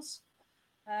individuals,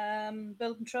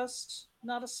 building trust,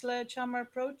 not a sledgehammer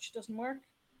approach, doesn't work.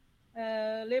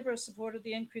 Labour has supported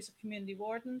the increase of community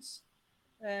wardens.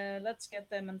 Let's get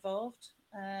them involved.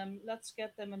 Let's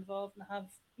get them involved and have,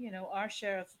 our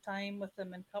share of time with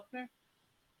them in Copner.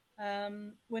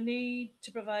 We need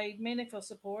to provide meaningful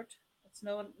support. It's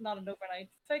not an overnight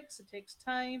fix. It takes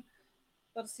time,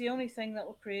 but it's the only thing that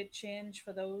will create change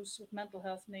for those with mental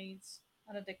health needs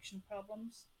and addiction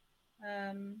problems.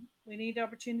 We need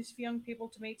opportunities for young people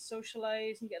to meet,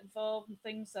 socialise and get involved in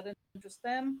things that interest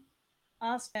them.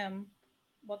 Ask them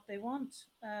what they want.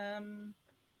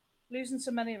 Losing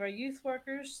so many of our youth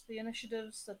workers, the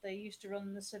initiatives that they used to run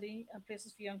in the city and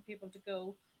places for young people to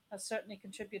go has certainly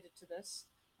contributed to this,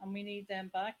 and we need them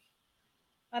back.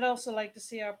 I'd also like to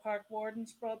see our park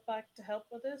wardens brought back to help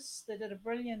with this. They did a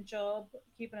brilliant job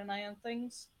keeping an eye on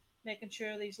things, making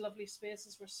sure these lovely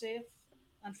spaces were safe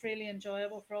and freely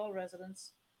enjoyable for all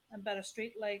residents, and better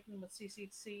street lighting with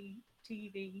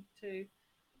CCTV too.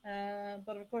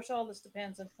 But of course, all this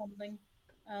depends on funding.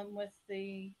 With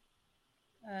the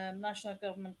national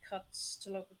government cuts to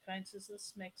local councils,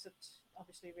 this makes it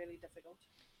obviously really difficult.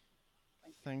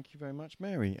 Thank you very much,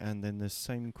 Mary. And then the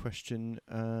same question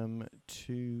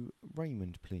to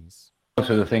Raymond, please. Those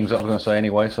are the things I was going to say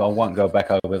anyway, so I won't go back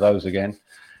over those again.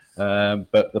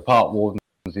 But the park wardens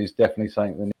is definitely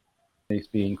something that needs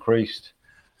to be increased.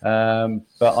 But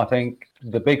I think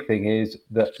the big thing is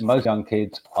that most young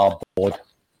kids are bored.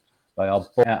 They are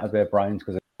bored out of their brains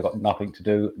because they've got nothing to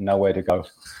do, nowhere to go.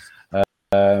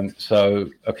 So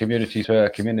a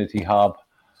community hub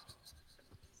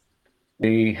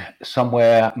be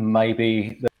somewhere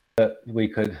maybe that they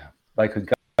could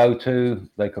go to.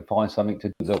 They could find something to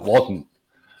do that wasn't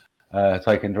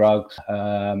taking drugs.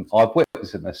 I've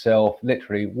witnessed it myself,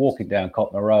 literally walking down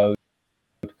Cotner Road,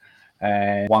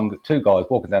 and two guys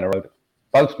walking down the road,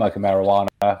 both smoking marijuana,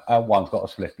 and one's got a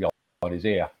slip behind his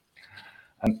ear.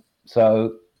 And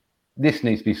so this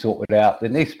needs to be sorted out. There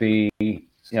needs to be,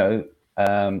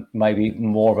 maybe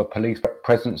more of a police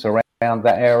presence around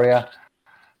that area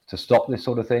to stop this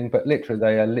sort of thing. But literally,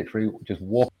 they are literally just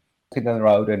walking down the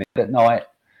road, and at night,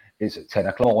 it's at 10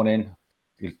 o'clock morning,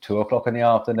 2 o'clock in the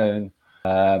afternoon.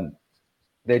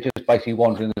 They're just basically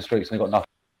wandering the streets and they've got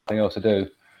nothing else to do.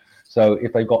 So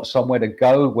if they've got somewhere to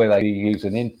go where they use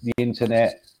the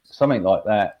internet, something like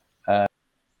that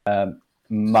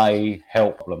may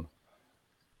help them.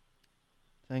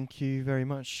 Thank you very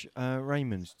much.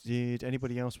 Raymond, did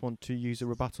anybody else want to use a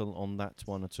rebuttal on that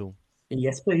one at all?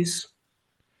 Yes, please.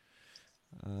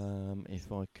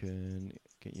 If I can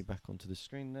get you back onto the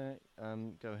screen there.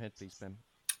 Go ahead, please, Ben.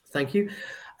 Thank you.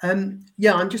 I'm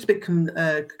just a bit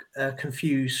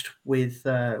confused with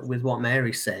what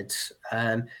Mary said.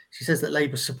 She says that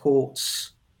Labour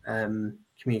supports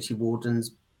community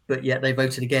wardens, but yet they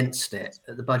voted against it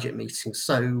at the budget meeting.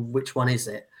 So which one is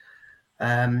it?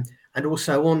 And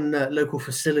also on local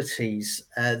facilities,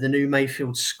 the new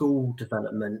Mayfield school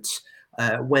development,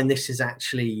 when this is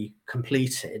actually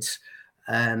completed,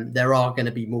 there are going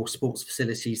to be more sports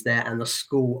facilities there, and the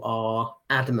school are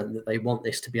adamant that they want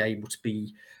this to be able to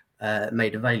be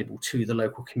made available to the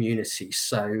local community.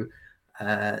 So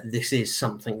this is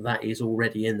something that is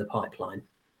already in the pipeline.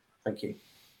 Thank you.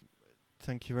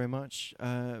 Thank you very much.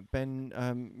 Ben,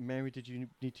 Mary, did you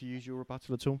need to use your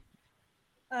rebuttal at all?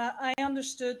 I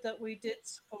understood that we did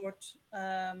support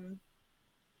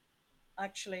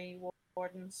actually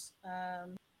wardens.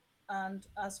 And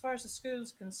as far as the school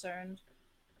is concerned,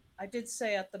 I did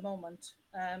say at the moment,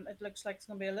 it looks like it's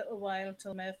going to be a little while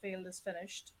until Mayfield is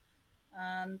finished.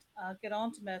 And I'll get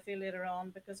on to Mayfield later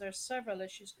on because there are several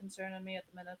issues concerning me at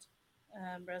the minute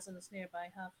residents nearby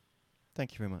have.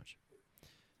 Thank you very much.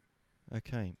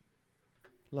 Okay,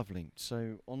 lovely.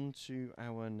 So on to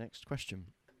our next question.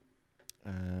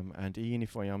 And Ian,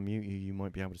 if I unmute you, you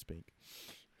might be able to speak.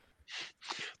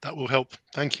 That will help.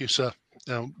 Thank you, sir.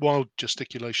 Wild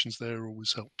gesticulations there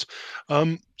always helped.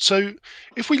 So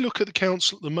if we look at the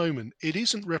council at the moment, it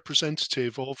isn't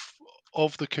representative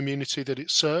of the community that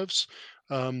it serves.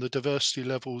 The diversity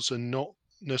levels are not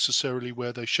necessarily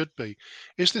where they should be.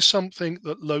 Is this something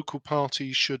that local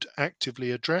parties should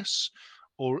actively address,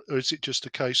 or is it just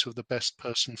a case of the best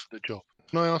person for the job?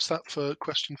 Can I ask that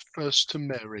question first to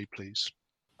Mary, please?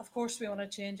 Of course, we want to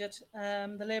change it.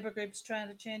 The Labour group's trying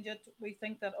to change it. We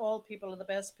think that all people are the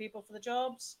best people for the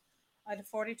jobs. Out of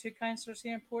 42 councillors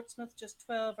here in Portsmouth, just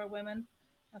 12 are women,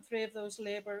 and 3 of those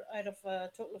Labour out of a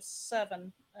total of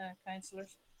 7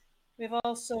 councillors. We've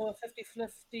also a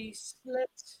 50-50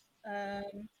 split,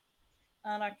 and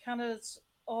our candidates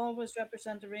always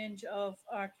represent a range of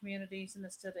our communities in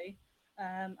the city.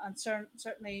 And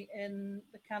certainly in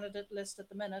the candidate list at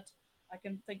the minute, I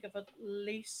can think of at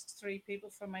least 3 people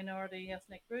from minority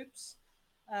ethnic groups.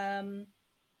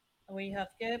 We have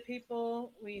gay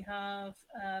people, we have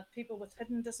people with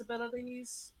hidden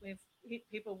disabilities, we have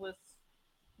people with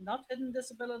not hidden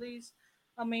disabilities.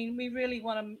 I mean, we really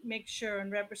want to make sure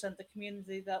and represent the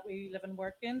community that we live and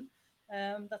work in.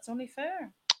 That's only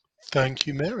fair. Thank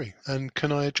you, Mary. And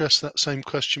can I address that same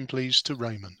question, please, to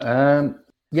Raymond?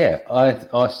 Yeah,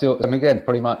 I still, again,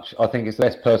 pretty much, I think it's the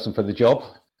best person for the job,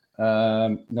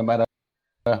 no matter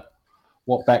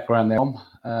what background they're on,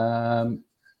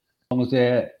 as long as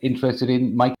they're interested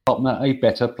in making Tottenham a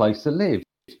better place to live.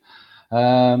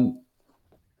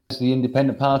 As the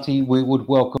Independent Party, we would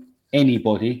welcome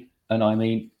anybody, and I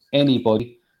mean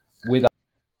anybody, with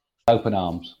open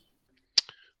arms.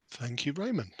 Thank you,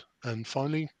 Raymond. And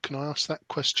finally, can I ask that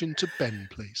question to Ben,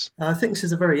 please? I think this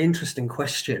is a very interesting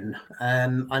question.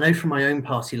 I know from my own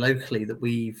party locally that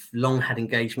we've long had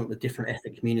engagement with different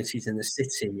ethnic communities in the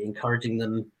city, encouraging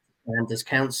them and as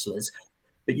councillors,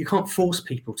 but you can't force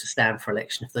people to stand for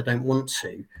election if they don't want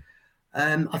to.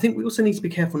 I think we also need to be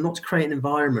careful not to create an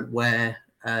environment where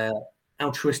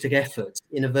altruistic efforts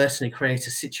inadvertently create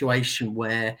a situation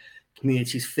where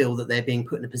communities feel that they're being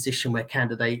put in a position where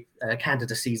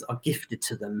candidacies are gifted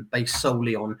to them based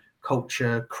solely on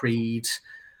culture, creed,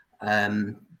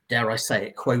 dare I say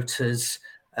it, quotas,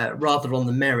 rather on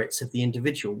the merits of the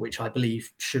individual, which I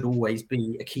believe should always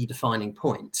be a key defining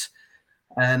point.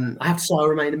 I have to say I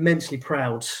remain immensely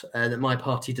proud that my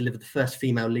party delivered the first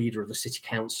female leader of the City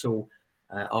Council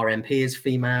Our MP is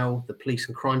female. The Police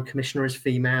and Crime Commissioner is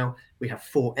female. We have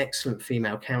 4 excellent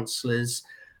female councillors.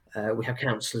 We have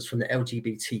councillors from the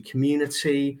LGBT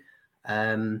community.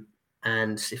 And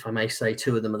if I may say,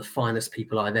 2 of them are the finest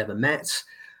people I've ever met.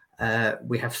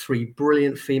 We have 3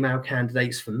 brilliant female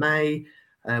candidates for May.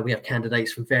 We have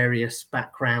candidates from various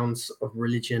backgrounds of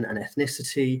religion and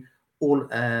ethnicity, all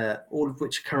of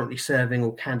which are currently serving,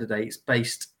 or candidates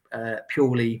based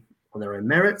purely on their own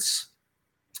merits.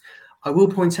 I will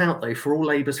point out, though, for all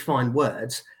Labour's fine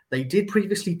words, they did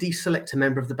previously deselect a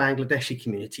member of the Bangladeshi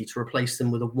community to replace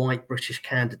them with a white British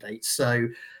candidate. So,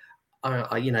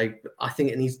 I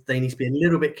think they need to be a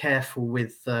little bit careful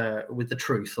with the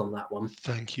truth on that one.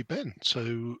 Thank you, Ben.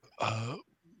 So,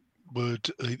 would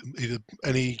either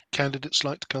any candidates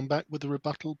like to come back with a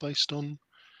rebuttal based on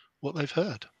what they've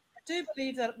heard? I do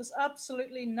believe that it was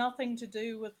absolutely nothing to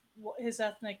do with his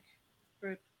ethnic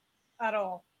group at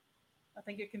all. I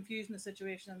think you're confusing the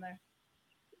situation in there.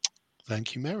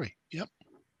 Thank you, Mary. Yep.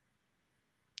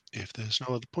 If there's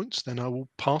no other points, then I will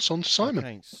pass on to Simon.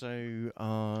 Okay, so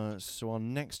our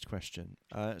next question.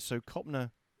 So Copner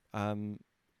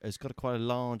has got quite a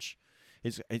large.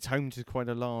 It's home to quite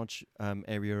a large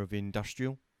area of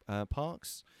industrial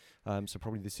parks. So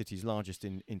probably the city's largest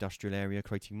industrial area,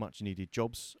 creating much needed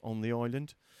jobs on the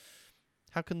island.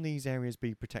 How can these areas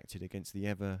be protected against the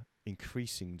ever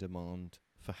increasing demand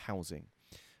for housing?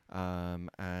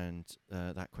 And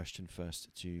that question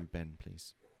first to Ben,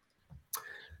 please.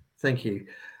 Thank you.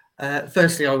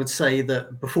 Firstly, I would say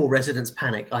that before residents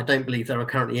panic, I don't believe there are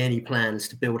currently any plans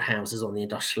to build houses on the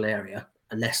industrial area,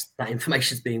 unless that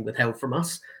information is being withheld from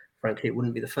us. Frankly, it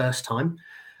wouldn't be the first time.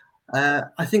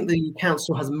 I think the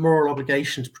council has a moral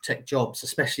obligation to protect jobs,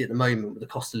 especially at the moment with the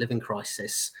cost of living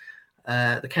crisis.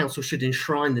 The council should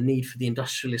enshrine the need for the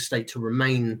industrial estate to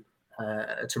retain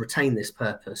this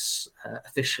purpose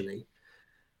officially.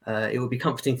 It would be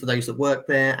comforting for those that work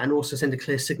there, and also send a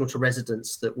clear signal to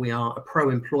residents that we are a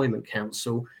pro-employment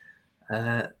council,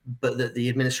 but that the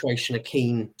administration are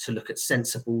keen to look at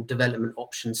sensible development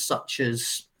options, such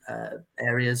as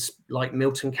areas like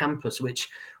Milton Campus, which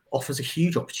offers a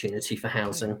huge opportunity for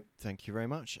housing. Okay. Thank you very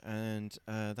much. And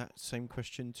that same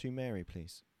question to Mary,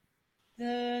 please.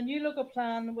 The new local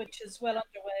plan, which is well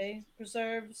underway,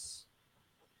 preserves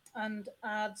and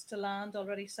adds to land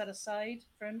already set aside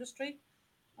for industry,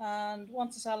 and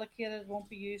once it's allocated, it won't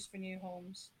be used for new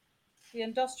homes. The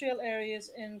industrial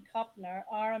areas in Copner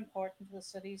are important to the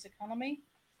city's economy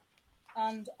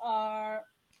and are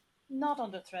not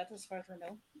under threat as far as we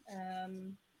know.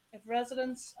 If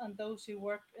residents and those who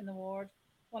work in the ward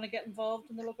want to get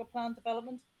involved in the local plan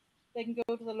development, they can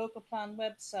go to the local plan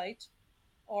website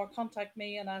or contact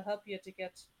me, and I'll help you to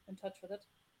get in touch with it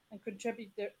and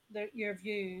contribute your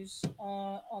views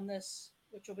on this,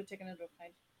 which will be taken into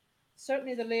account.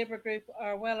 Certainly the Labour group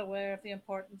are well aware of the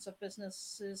importance of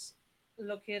businesses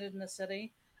located in the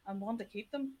city and want to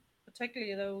keep them,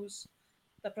 particularly those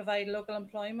that provide local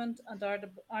employment and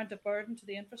aren't a burden to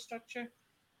the infrastructure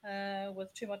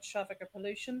with too much traffic or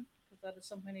pollution, because that is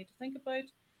something we need to think about.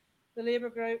 The Labour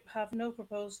group have no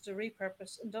proposal to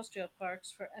repurpose industrial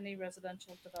parks for any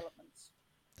residential developments.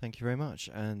 Thank you very much.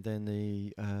 And then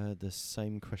the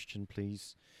same question,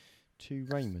 please, to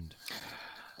Raymond.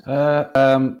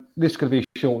 This is going to be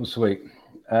short and sweet.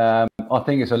 I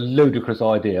think it's a ludicrous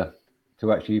idea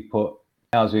to actually put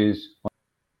houses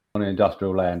on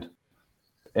industrial land.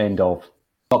 End of.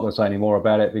 Not going to say any more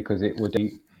about it because it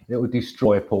would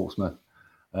destroy Portsmouth.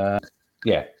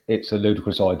 Yeah, it's a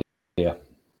ludicrous idea.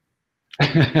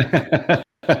 Okay.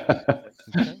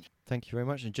 Thank you very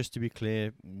much. And just to be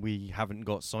clear, we haven't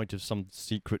got sight of some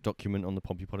secret document on the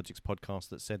Pompey Politics podcast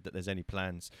that said that there's any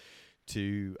plans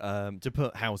to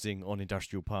put housing on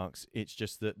industrial parks. It's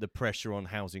just that the pressure on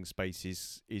housing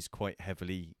spaces is quite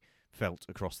heavily felt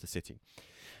across the city.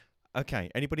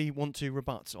 Okay, anybody want to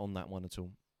rebut on that one at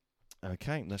all?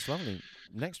 Okay, that's lovely.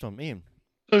 Next one, Ian.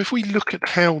 So if we look at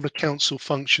how the council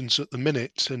functions at the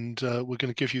minute, and we're going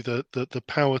to give you the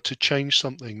power to change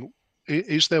something,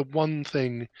 is there one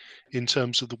thing in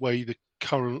terms of the way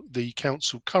the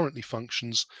council currently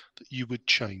functions that you would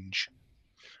change?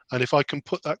 And if I can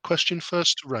put that question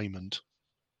first to Raymond.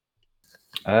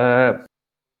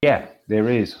 Yeah, there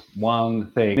is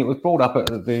one thing. It was brought up at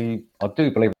I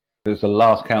do believe it was the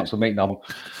last council meeting,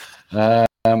 but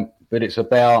it's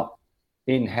about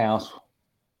in-house,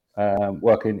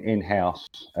 working in-house,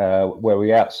 where we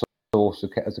outsource,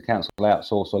 as a council,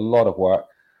 outsource a lot of work,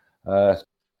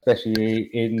 especially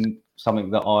in something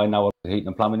that I know of, the heating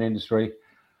and plumbing industry.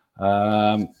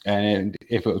 And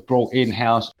if it was brought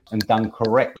in-house and done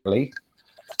correctly,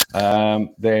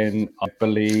 then I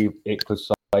believe it could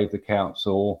save the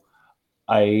council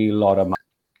a lot of money,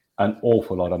 an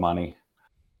awful lot of money.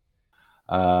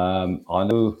 I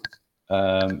know,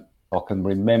 I can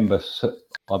remember,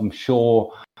 I'm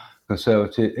sure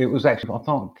Conservative, I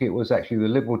think it was actually the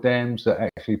Liberal Dems that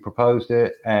actually proposed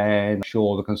it, and I'm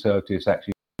sure the Conservatives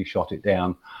actually shot it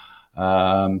down.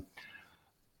 But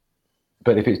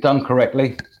if it's done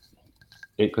correctly,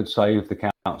 it could save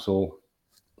the council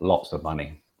lots of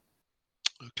money.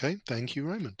 Okay, thank you,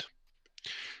 Raymond.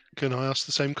 Can I ask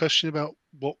the same question about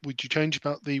what would you change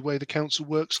about the way the council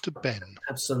works to Ben?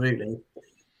 Absolutely.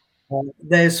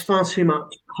 There's far too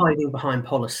much hiding behind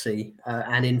policy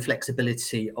and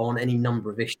inflexibility on any number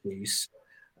of issues.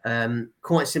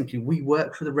 Quite simply, we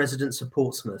work for the residents of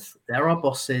Portsmouth. They're our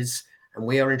bosses and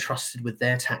we are entrusted with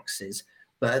their taxes,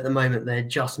 but at the moment they're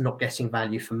just not getting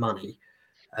value for money.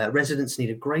 Residents need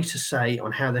a greater say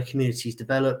on how their communities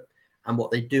develop and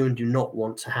what they do and do not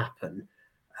want to happen.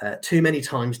 Too many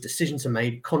times decisions are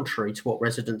made contrary to what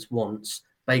residents want,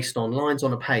 based on lines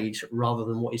on a page rather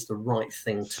than what is the right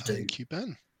thing to do. Thank you,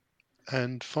 Ben.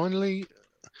 And finally,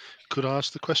 could I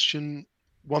ask the question,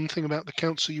 one thing about the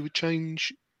council you would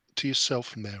change to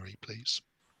yourself, Mary, please?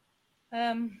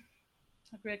 A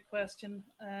great question.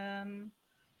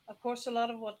 Of course, a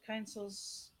lot of what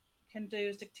councils can do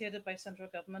is dictated by central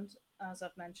government, as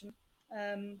I've mentioned.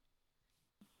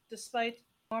 Despite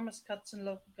enormous cuts in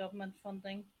local government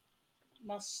funding,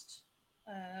 must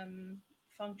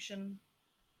function,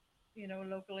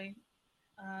 locally,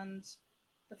 and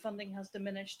the funding has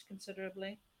diminished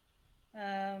considerably.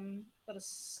 But it's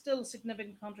still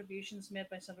significant contributions made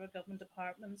by central government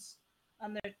departments,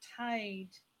 and they're tied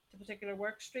to particular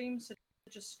work streams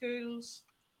such as schools,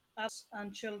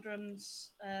 and children's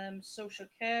social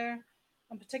care,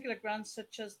 and particular grants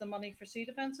such as the money for sea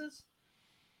defences.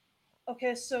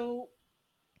 Okay, so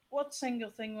what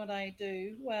single thing would I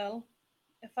do? Well,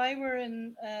 if I were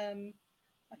in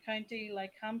a county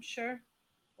like Hampshire,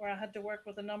 where I had to work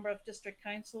with a number of district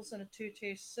councils in a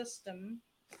two-tier system,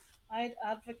 I'd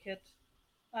advocate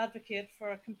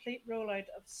for a complete rollout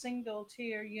of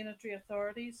single-tier unitary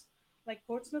authorities like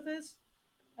Portsmouth is.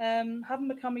 Having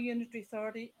become a unitary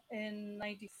authority in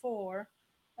 '94,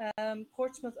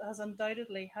 Portsmouth has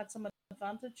undoubtedly had some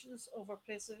advantages over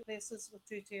places with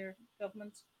two-tier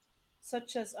government,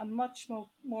 such as a much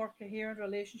more coherent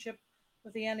relationship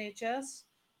with the NHS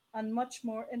and much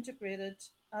more integrated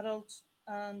adult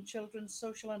and children's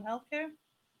social and healthcare.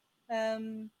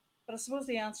 But I suppose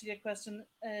the answer to your question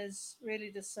is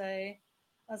really to say,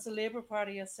 as the Labour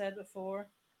Party has said before,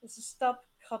 is to stop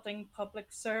cutting public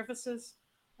services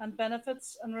and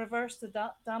benefits and reverse the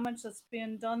damage that's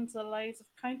being done to the lives of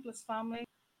countless families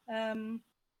who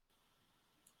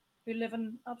live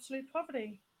in absolute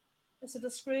poverty. It's a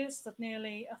disgrace that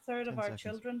nearly a third of our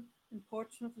children in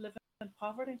Portsmouth live in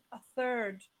poverty. A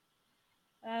third.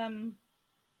 And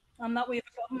that we have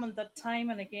a government that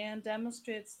time and again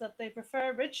demonstrates that they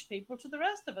prefer rich people to the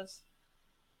rest of us.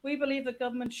 We believe that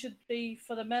government should be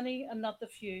for the many and not the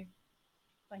few.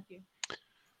 Thank you.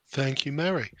 Thank you,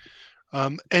 Mary.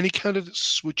 Any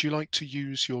candidates would you like to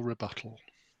use your rebuttal?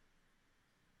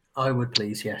 I would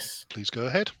please, yes. Please go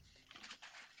ahead.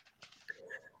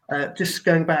 Just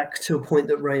going back to a point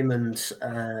that Raymond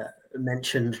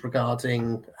mentioned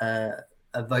regarding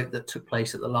a vote that took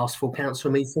place at the last full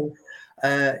council meeting.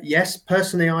 Yes,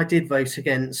 personally, I did vote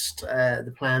against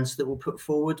the plans that were put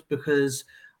forward because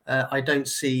I don't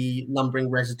see numbering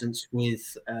residents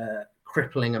with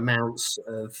crippling amounts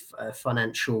of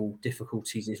financial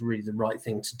difficulties is really the right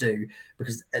thing to do,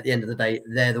 because at the end of the day,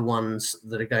 they're the ones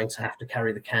that are going to have to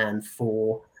carry the can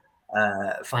for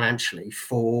financially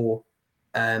for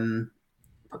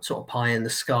sort of pie in the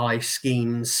sky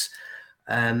schemes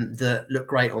that look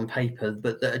great on paper,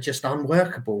 but that are just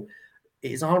unworkable.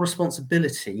 It is our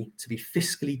responsibility to be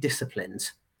fiscally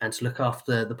disciplined and to look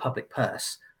after the public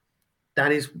purse.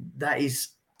 That is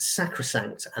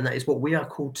sacrosanct, and that is what we are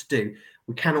called to do.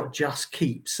 We cannot just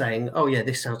keep saying, "Oh yeah,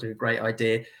 this sounds like a great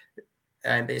idea,"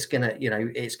 and it's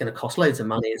gonna cost loads of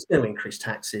money. It's going to increase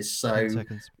taxes. So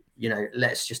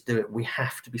let's just do it. We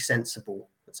have to be sensible.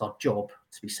 It's our job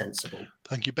to be sensible.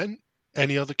 Thank you, Ben.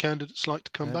 Any other candidates like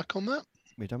to come back on that?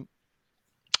 We don't.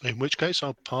 In which case,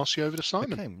 I'll pass you over to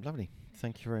Simon. Okay, lovely.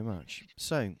 Thank you very much.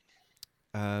 So,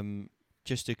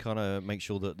 just to kind of make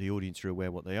sure that the audience are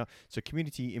aware what they are. So,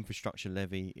 community infrastructure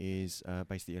levy is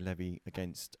basically a levy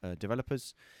against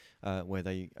developers, where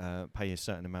they pay a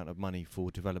certain amount of money for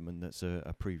development that's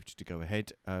approved to go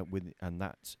ahead with, and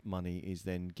that money is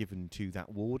then given to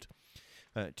that ward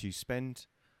to spend.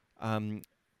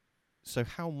 So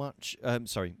how much?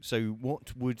 So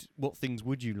what things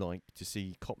would you like to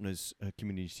see Copner's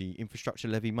community infrastructure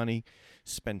levy money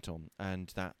spent on?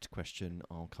 And that question,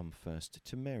 I'll come first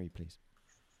to Mary, please.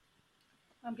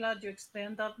 I'm glad you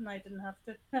explained that, and I didn't have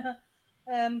to.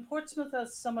 Portsmouth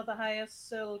has some of the highest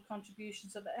SIL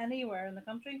contributions of anywhere in the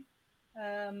country.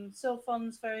 SIL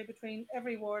funds vary between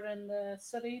every ward in the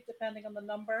city, depending on the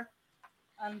number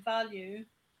and value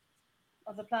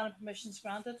of the planning permissions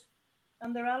granted,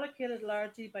 and they're allocated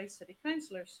largely by city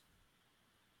councillors.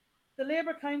 The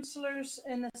Labour councillors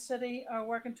in the city are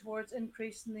working towards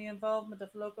increasing the involvement of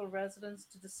local residents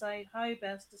to decide how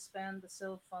best to spend the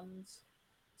SIL funds,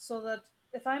 so that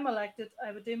if I'm elected,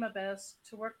 I would do my best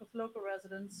to work with local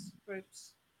residents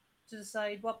groups to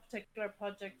decide what particular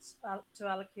projects to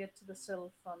allocate to the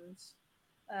SIL funds,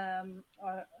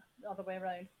 or the other way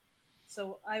around.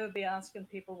 So I would be asking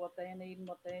people what they need and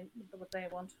what they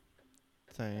want.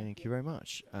 Thank you very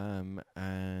much.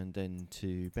 And then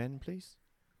to Ben, please.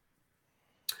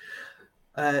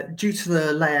 Due to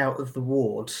the layout of the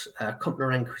ward,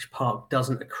 Copner Anchorage Park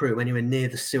doesn't accrue anywhere near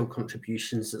the SIL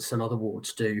contributions that some other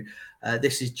wards do.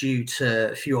 This is due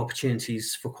to few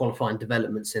opportunities for qualifying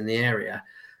developments in the area.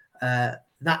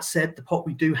 That said, the pot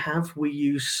we do have, we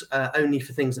use only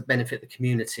for things that benefit the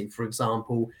community. For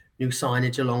example, new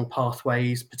signage along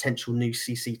pathways, potential new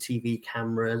CCTV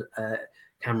cameras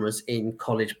in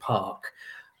College Park.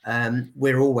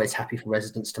 We're always happy for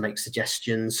residents to make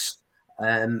suggestions,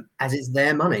 as it's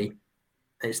their money.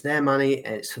 It's their money,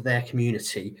 and it's for their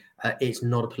community. It's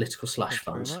not a political slush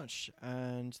fund. Thank you very much.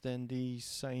 And then the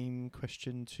same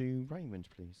question to Raymond,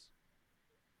 please.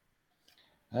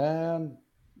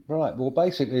 Right. Well,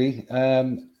 basically,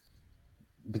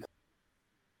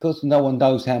 because no one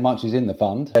knows how much is in the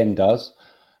fund, Ben does.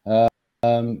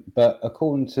 But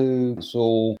according to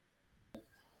council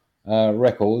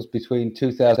records, between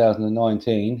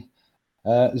 2019,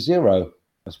 zero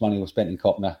as money was spent in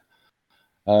Copner.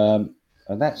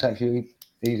 And that's actually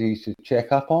easy to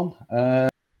check up on.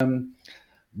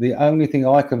 The only thing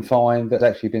I can find that's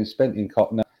actually been spent in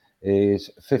Copner is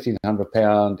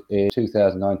 £1,500 in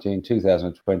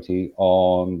 2019-2020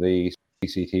 on the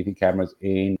CCTV cameras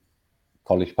in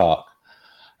College Park.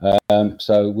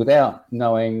 So without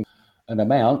knowing an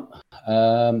amount,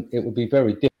 it would be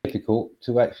very difficult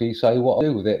to actually say what I'll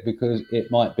do with it, because it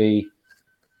might be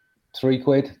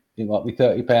 £3, it might be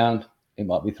 £30, it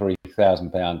might be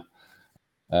 £3,000.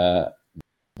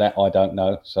 That I don't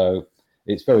know. So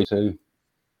it's very to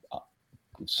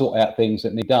sort out things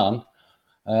that need done.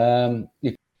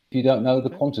 If you don't know the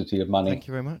quantity of money. Thank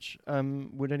you very much.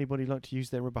 Would anybody like to use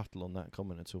their rebuttal on that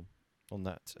comment at all? On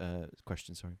that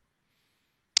question, sorry.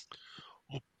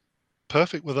 Well,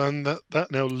 perfect. Well, then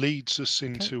that now leads us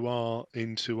into our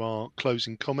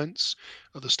closing comments.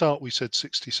 At the start, we said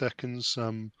 60 seconds.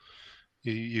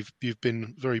 You've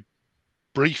been very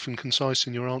brief and concise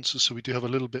in your answers, so we do have a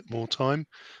little bit more time.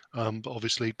 But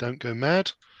obviously, don't go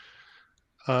mad.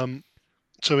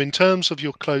 So in terms of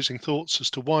your closing thoughts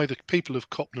as to why the people of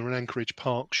Copner and Anchorage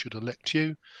Park should elect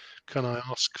you, can I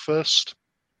ask first,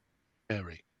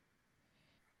 Mary?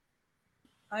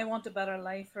 I want a better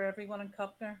life for everyone in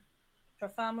Copner, for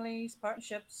families,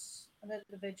 partnerships, and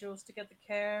individuals to get the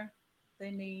care they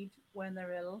need when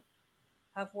they're ill,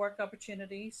 have work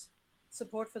opportunities,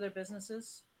 support for their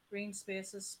businesses, green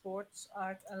spaces, sports,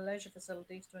 art, and leisure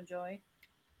facilities to enjoy,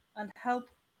 and help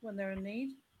when they're in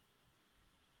need.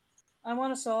 I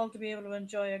want us all to be able to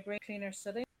enjoy a green, cleaner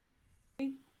city.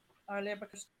 Our Labour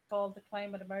called the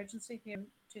climate emergency here in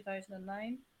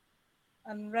 2009,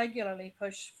 and regularly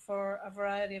push for a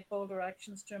variety of bolder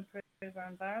actions to improve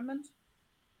our environment.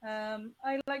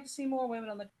 I'd like to see more women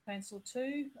on the council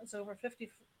too,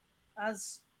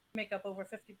 as make up over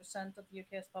 50% of the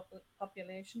UK's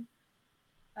population.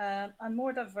 And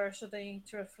more diversity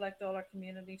to reflect all our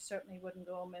communities certainly wouldn't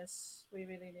go amiss. We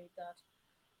really need that.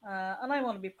 And I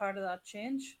want to be part of that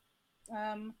change.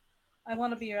 I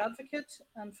want to be your advocate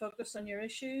and focus on your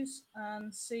issues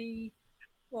and see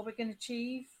what we can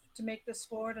achieve to make this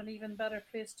ward an even better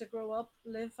place to grow up,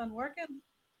 live and work in.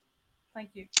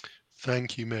 Thank you.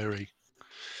 Thank you, Mary.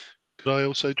 Could I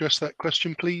also address that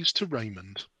question, please, to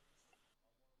Raymond?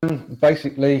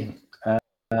 Basically, I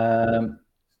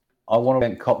want to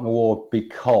invent Copner Ward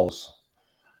because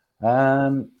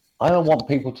I don't want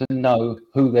people to know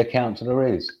who their councillor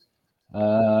is.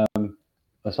 I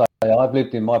say I've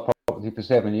lived in my property for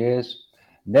 7 years,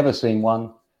 never seen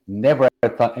one, never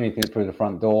had anything through the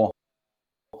front door.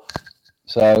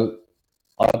 So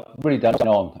I really don't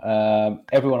know on.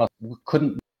 Everyone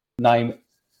couldn't name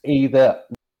either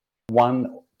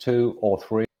 1, 2, or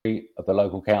 3 of the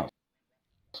local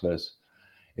councillors.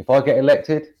 If I get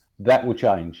elected, that will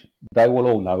change. They will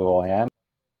all know who I am.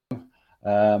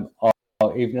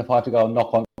 Even if I have to go and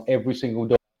knock on every single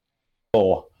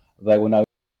door, they will know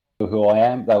who I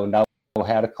am. They will know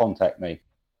how to contact me.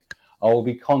 I will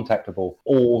be contactable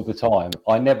all the time.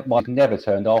 Mine's never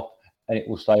turned off, and it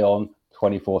will stay on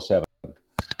 24/7.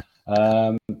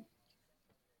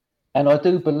 And I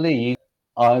do believe,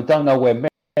 I don't know where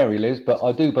Mary lives, but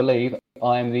I do believe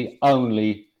I am the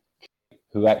only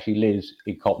who actually lives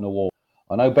in Copner Ward.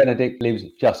 I know Benedict lives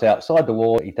just outside the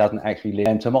ward. He doesn't actually live.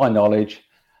 And to my knowledge,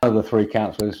 none of the 3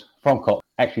 councillors from Copner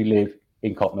actually live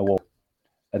in Copner Ward.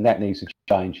 And that needs to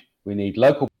change. We need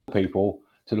local people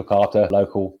to look after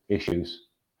local issues,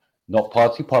 not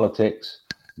party politics,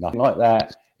 nothing like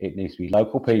that. It needs to be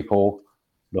local people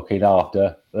looking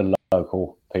after the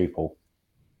local people.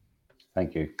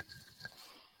 Thank you.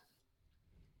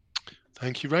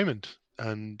 Thank you, Raymond.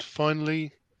 And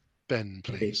finally, Ben,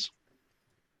 please.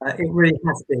 It really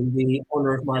has been the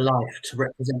honour of my life to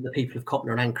represent the people of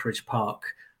Copner and Anchorage Park.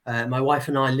 My wife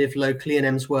and I live locally in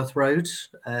Emsworth Road,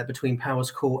 between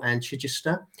Powers Court and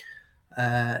Chichester.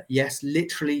 Yes,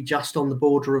 literally just on the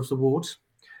border of the ward.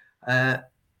 I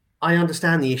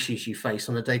understand the issues you face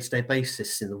on a day-to-day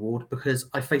basis in the ward because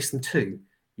I face them too.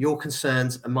 Your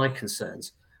concerns are my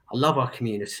concerns. I love our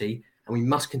community and we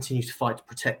must continue to fight to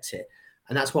protect it.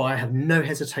 And that's why I have no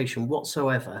hesitation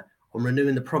whatsoever on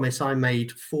renewing the promise I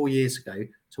made 4 years ago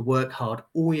to work hard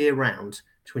all year round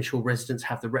to ensure residents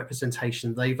have the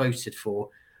representation they voted for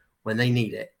when they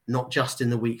need it, not just in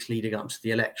the weeks leading up to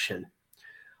the election.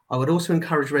 I would also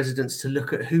encourage residents to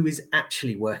look at who is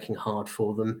actually working hard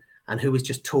for them and who is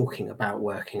just talking about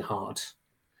working hard.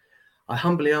 I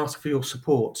humbly ask for your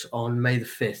support on May the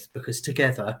 5th because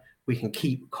together we can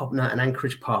keep Copner and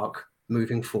Anchorage Park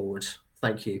moving forward.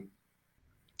 Thank you.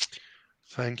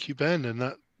 Thank you, Ben. And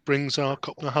that brings our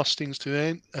Copner Hustings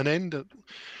to an end.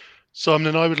 Simon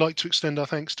and I would like to extend our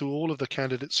thanks to all of the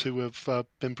candidates who have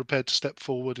been prepared to step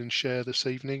forward and share this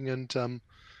evening, and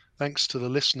thanks to the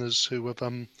listeners who've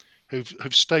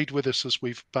stayed with us as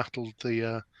we've battled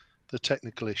the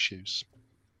technical issues.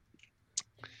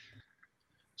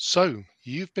 So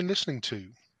you've been listening to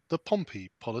the Pompey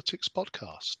Politics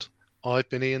Podcast. I've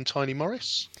been Ian Tiny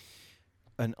Morris.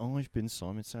 And I've been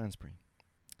Simon Sansbury.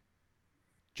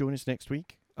 Join us next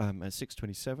week at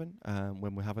 6:27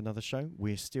 when we'll have another show.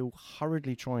 We're still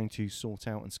hurriedly trying to sort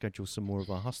out and schedule some more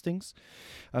of our hustings.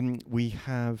 We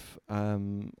have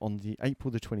on the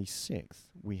April the 26th,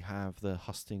 we have the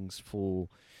hustings for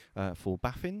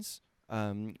Baffins.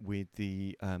 With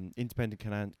the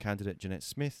independent candidate Jeanette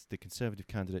Smith, the Conservative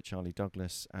candidate Charlie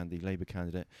Douglas, and the Labour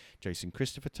candidate Jason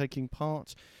Christopher taking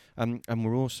part. And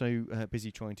we're also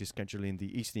busy trying to schedule in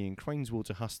the Eastleigh and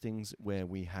Craneswater hustings, where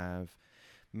we have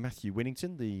Matthew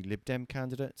Winnington, the Lib Dem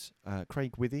candidate,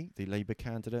 Craig Withy, the Labour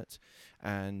candidate,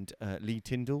 and Lee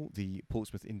Tyndall, the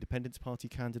Portsmouth Independence Party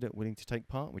candidate, willing to take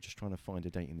part. We're just trying to find a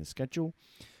date in the schedule.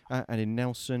 And in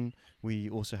Nelson, we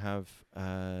also have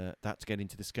that to get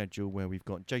into the schedule, where we've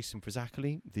got Jason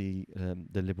Frizzacoli, the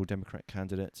Liberal Democrat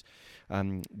candidate.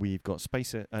 We've got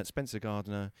Spencer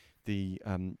Gardner, the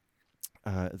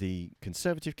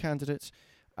Conservative candidate.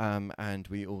 And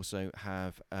we also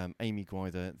have Amy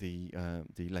Gwyther,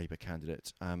 the Labour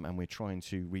candidate, and we're trying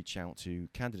to reach out to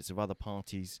candidates of other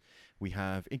parties. We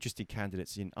have interested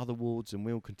candidates in other wards, and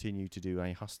we'll continue to do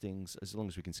a hustings as long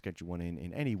as we can schedule one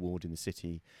in any ward in the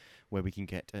city where we can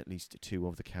get at least 2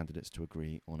 of the candidates to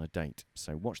agree on a date.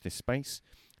 So watch this space.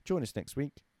 Join us next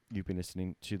week. You've been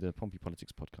listening to the Pompey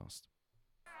Politics Podcast.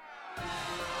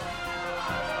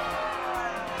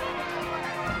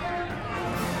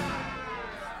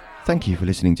 Thank you for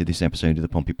listening to this episode of the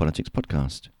Pompey Politics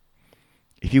Podcast.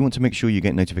 If you want to make sure you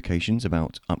get notifications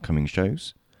about upcoming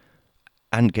shows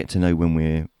and get to know when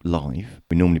we're live,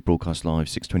 we normally broadcast live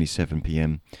 6:27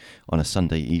 p.m. on a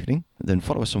Sunday evening, then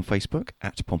follow us on Facebook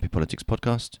at Pompey Politics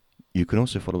Podcast. You can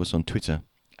also follow us on Twitter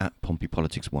at Pompey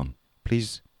Politics 1.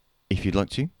 Please, if you'd like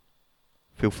to,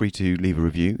 feel free to leave a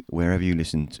review wherever you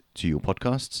listen to your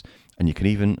podcasts, and you can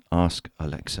even ask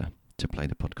Alexa to play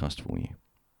the podcast for you.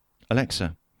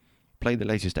 Alexa, play the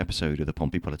latest episode of the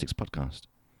Pompey Politics Podcast.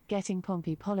 Getting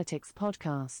Pompey Politics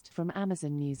Podcast from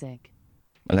Amazon Music.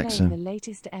 Alexa, playing the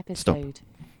latest episode. Stop.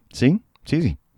 See? It's easy.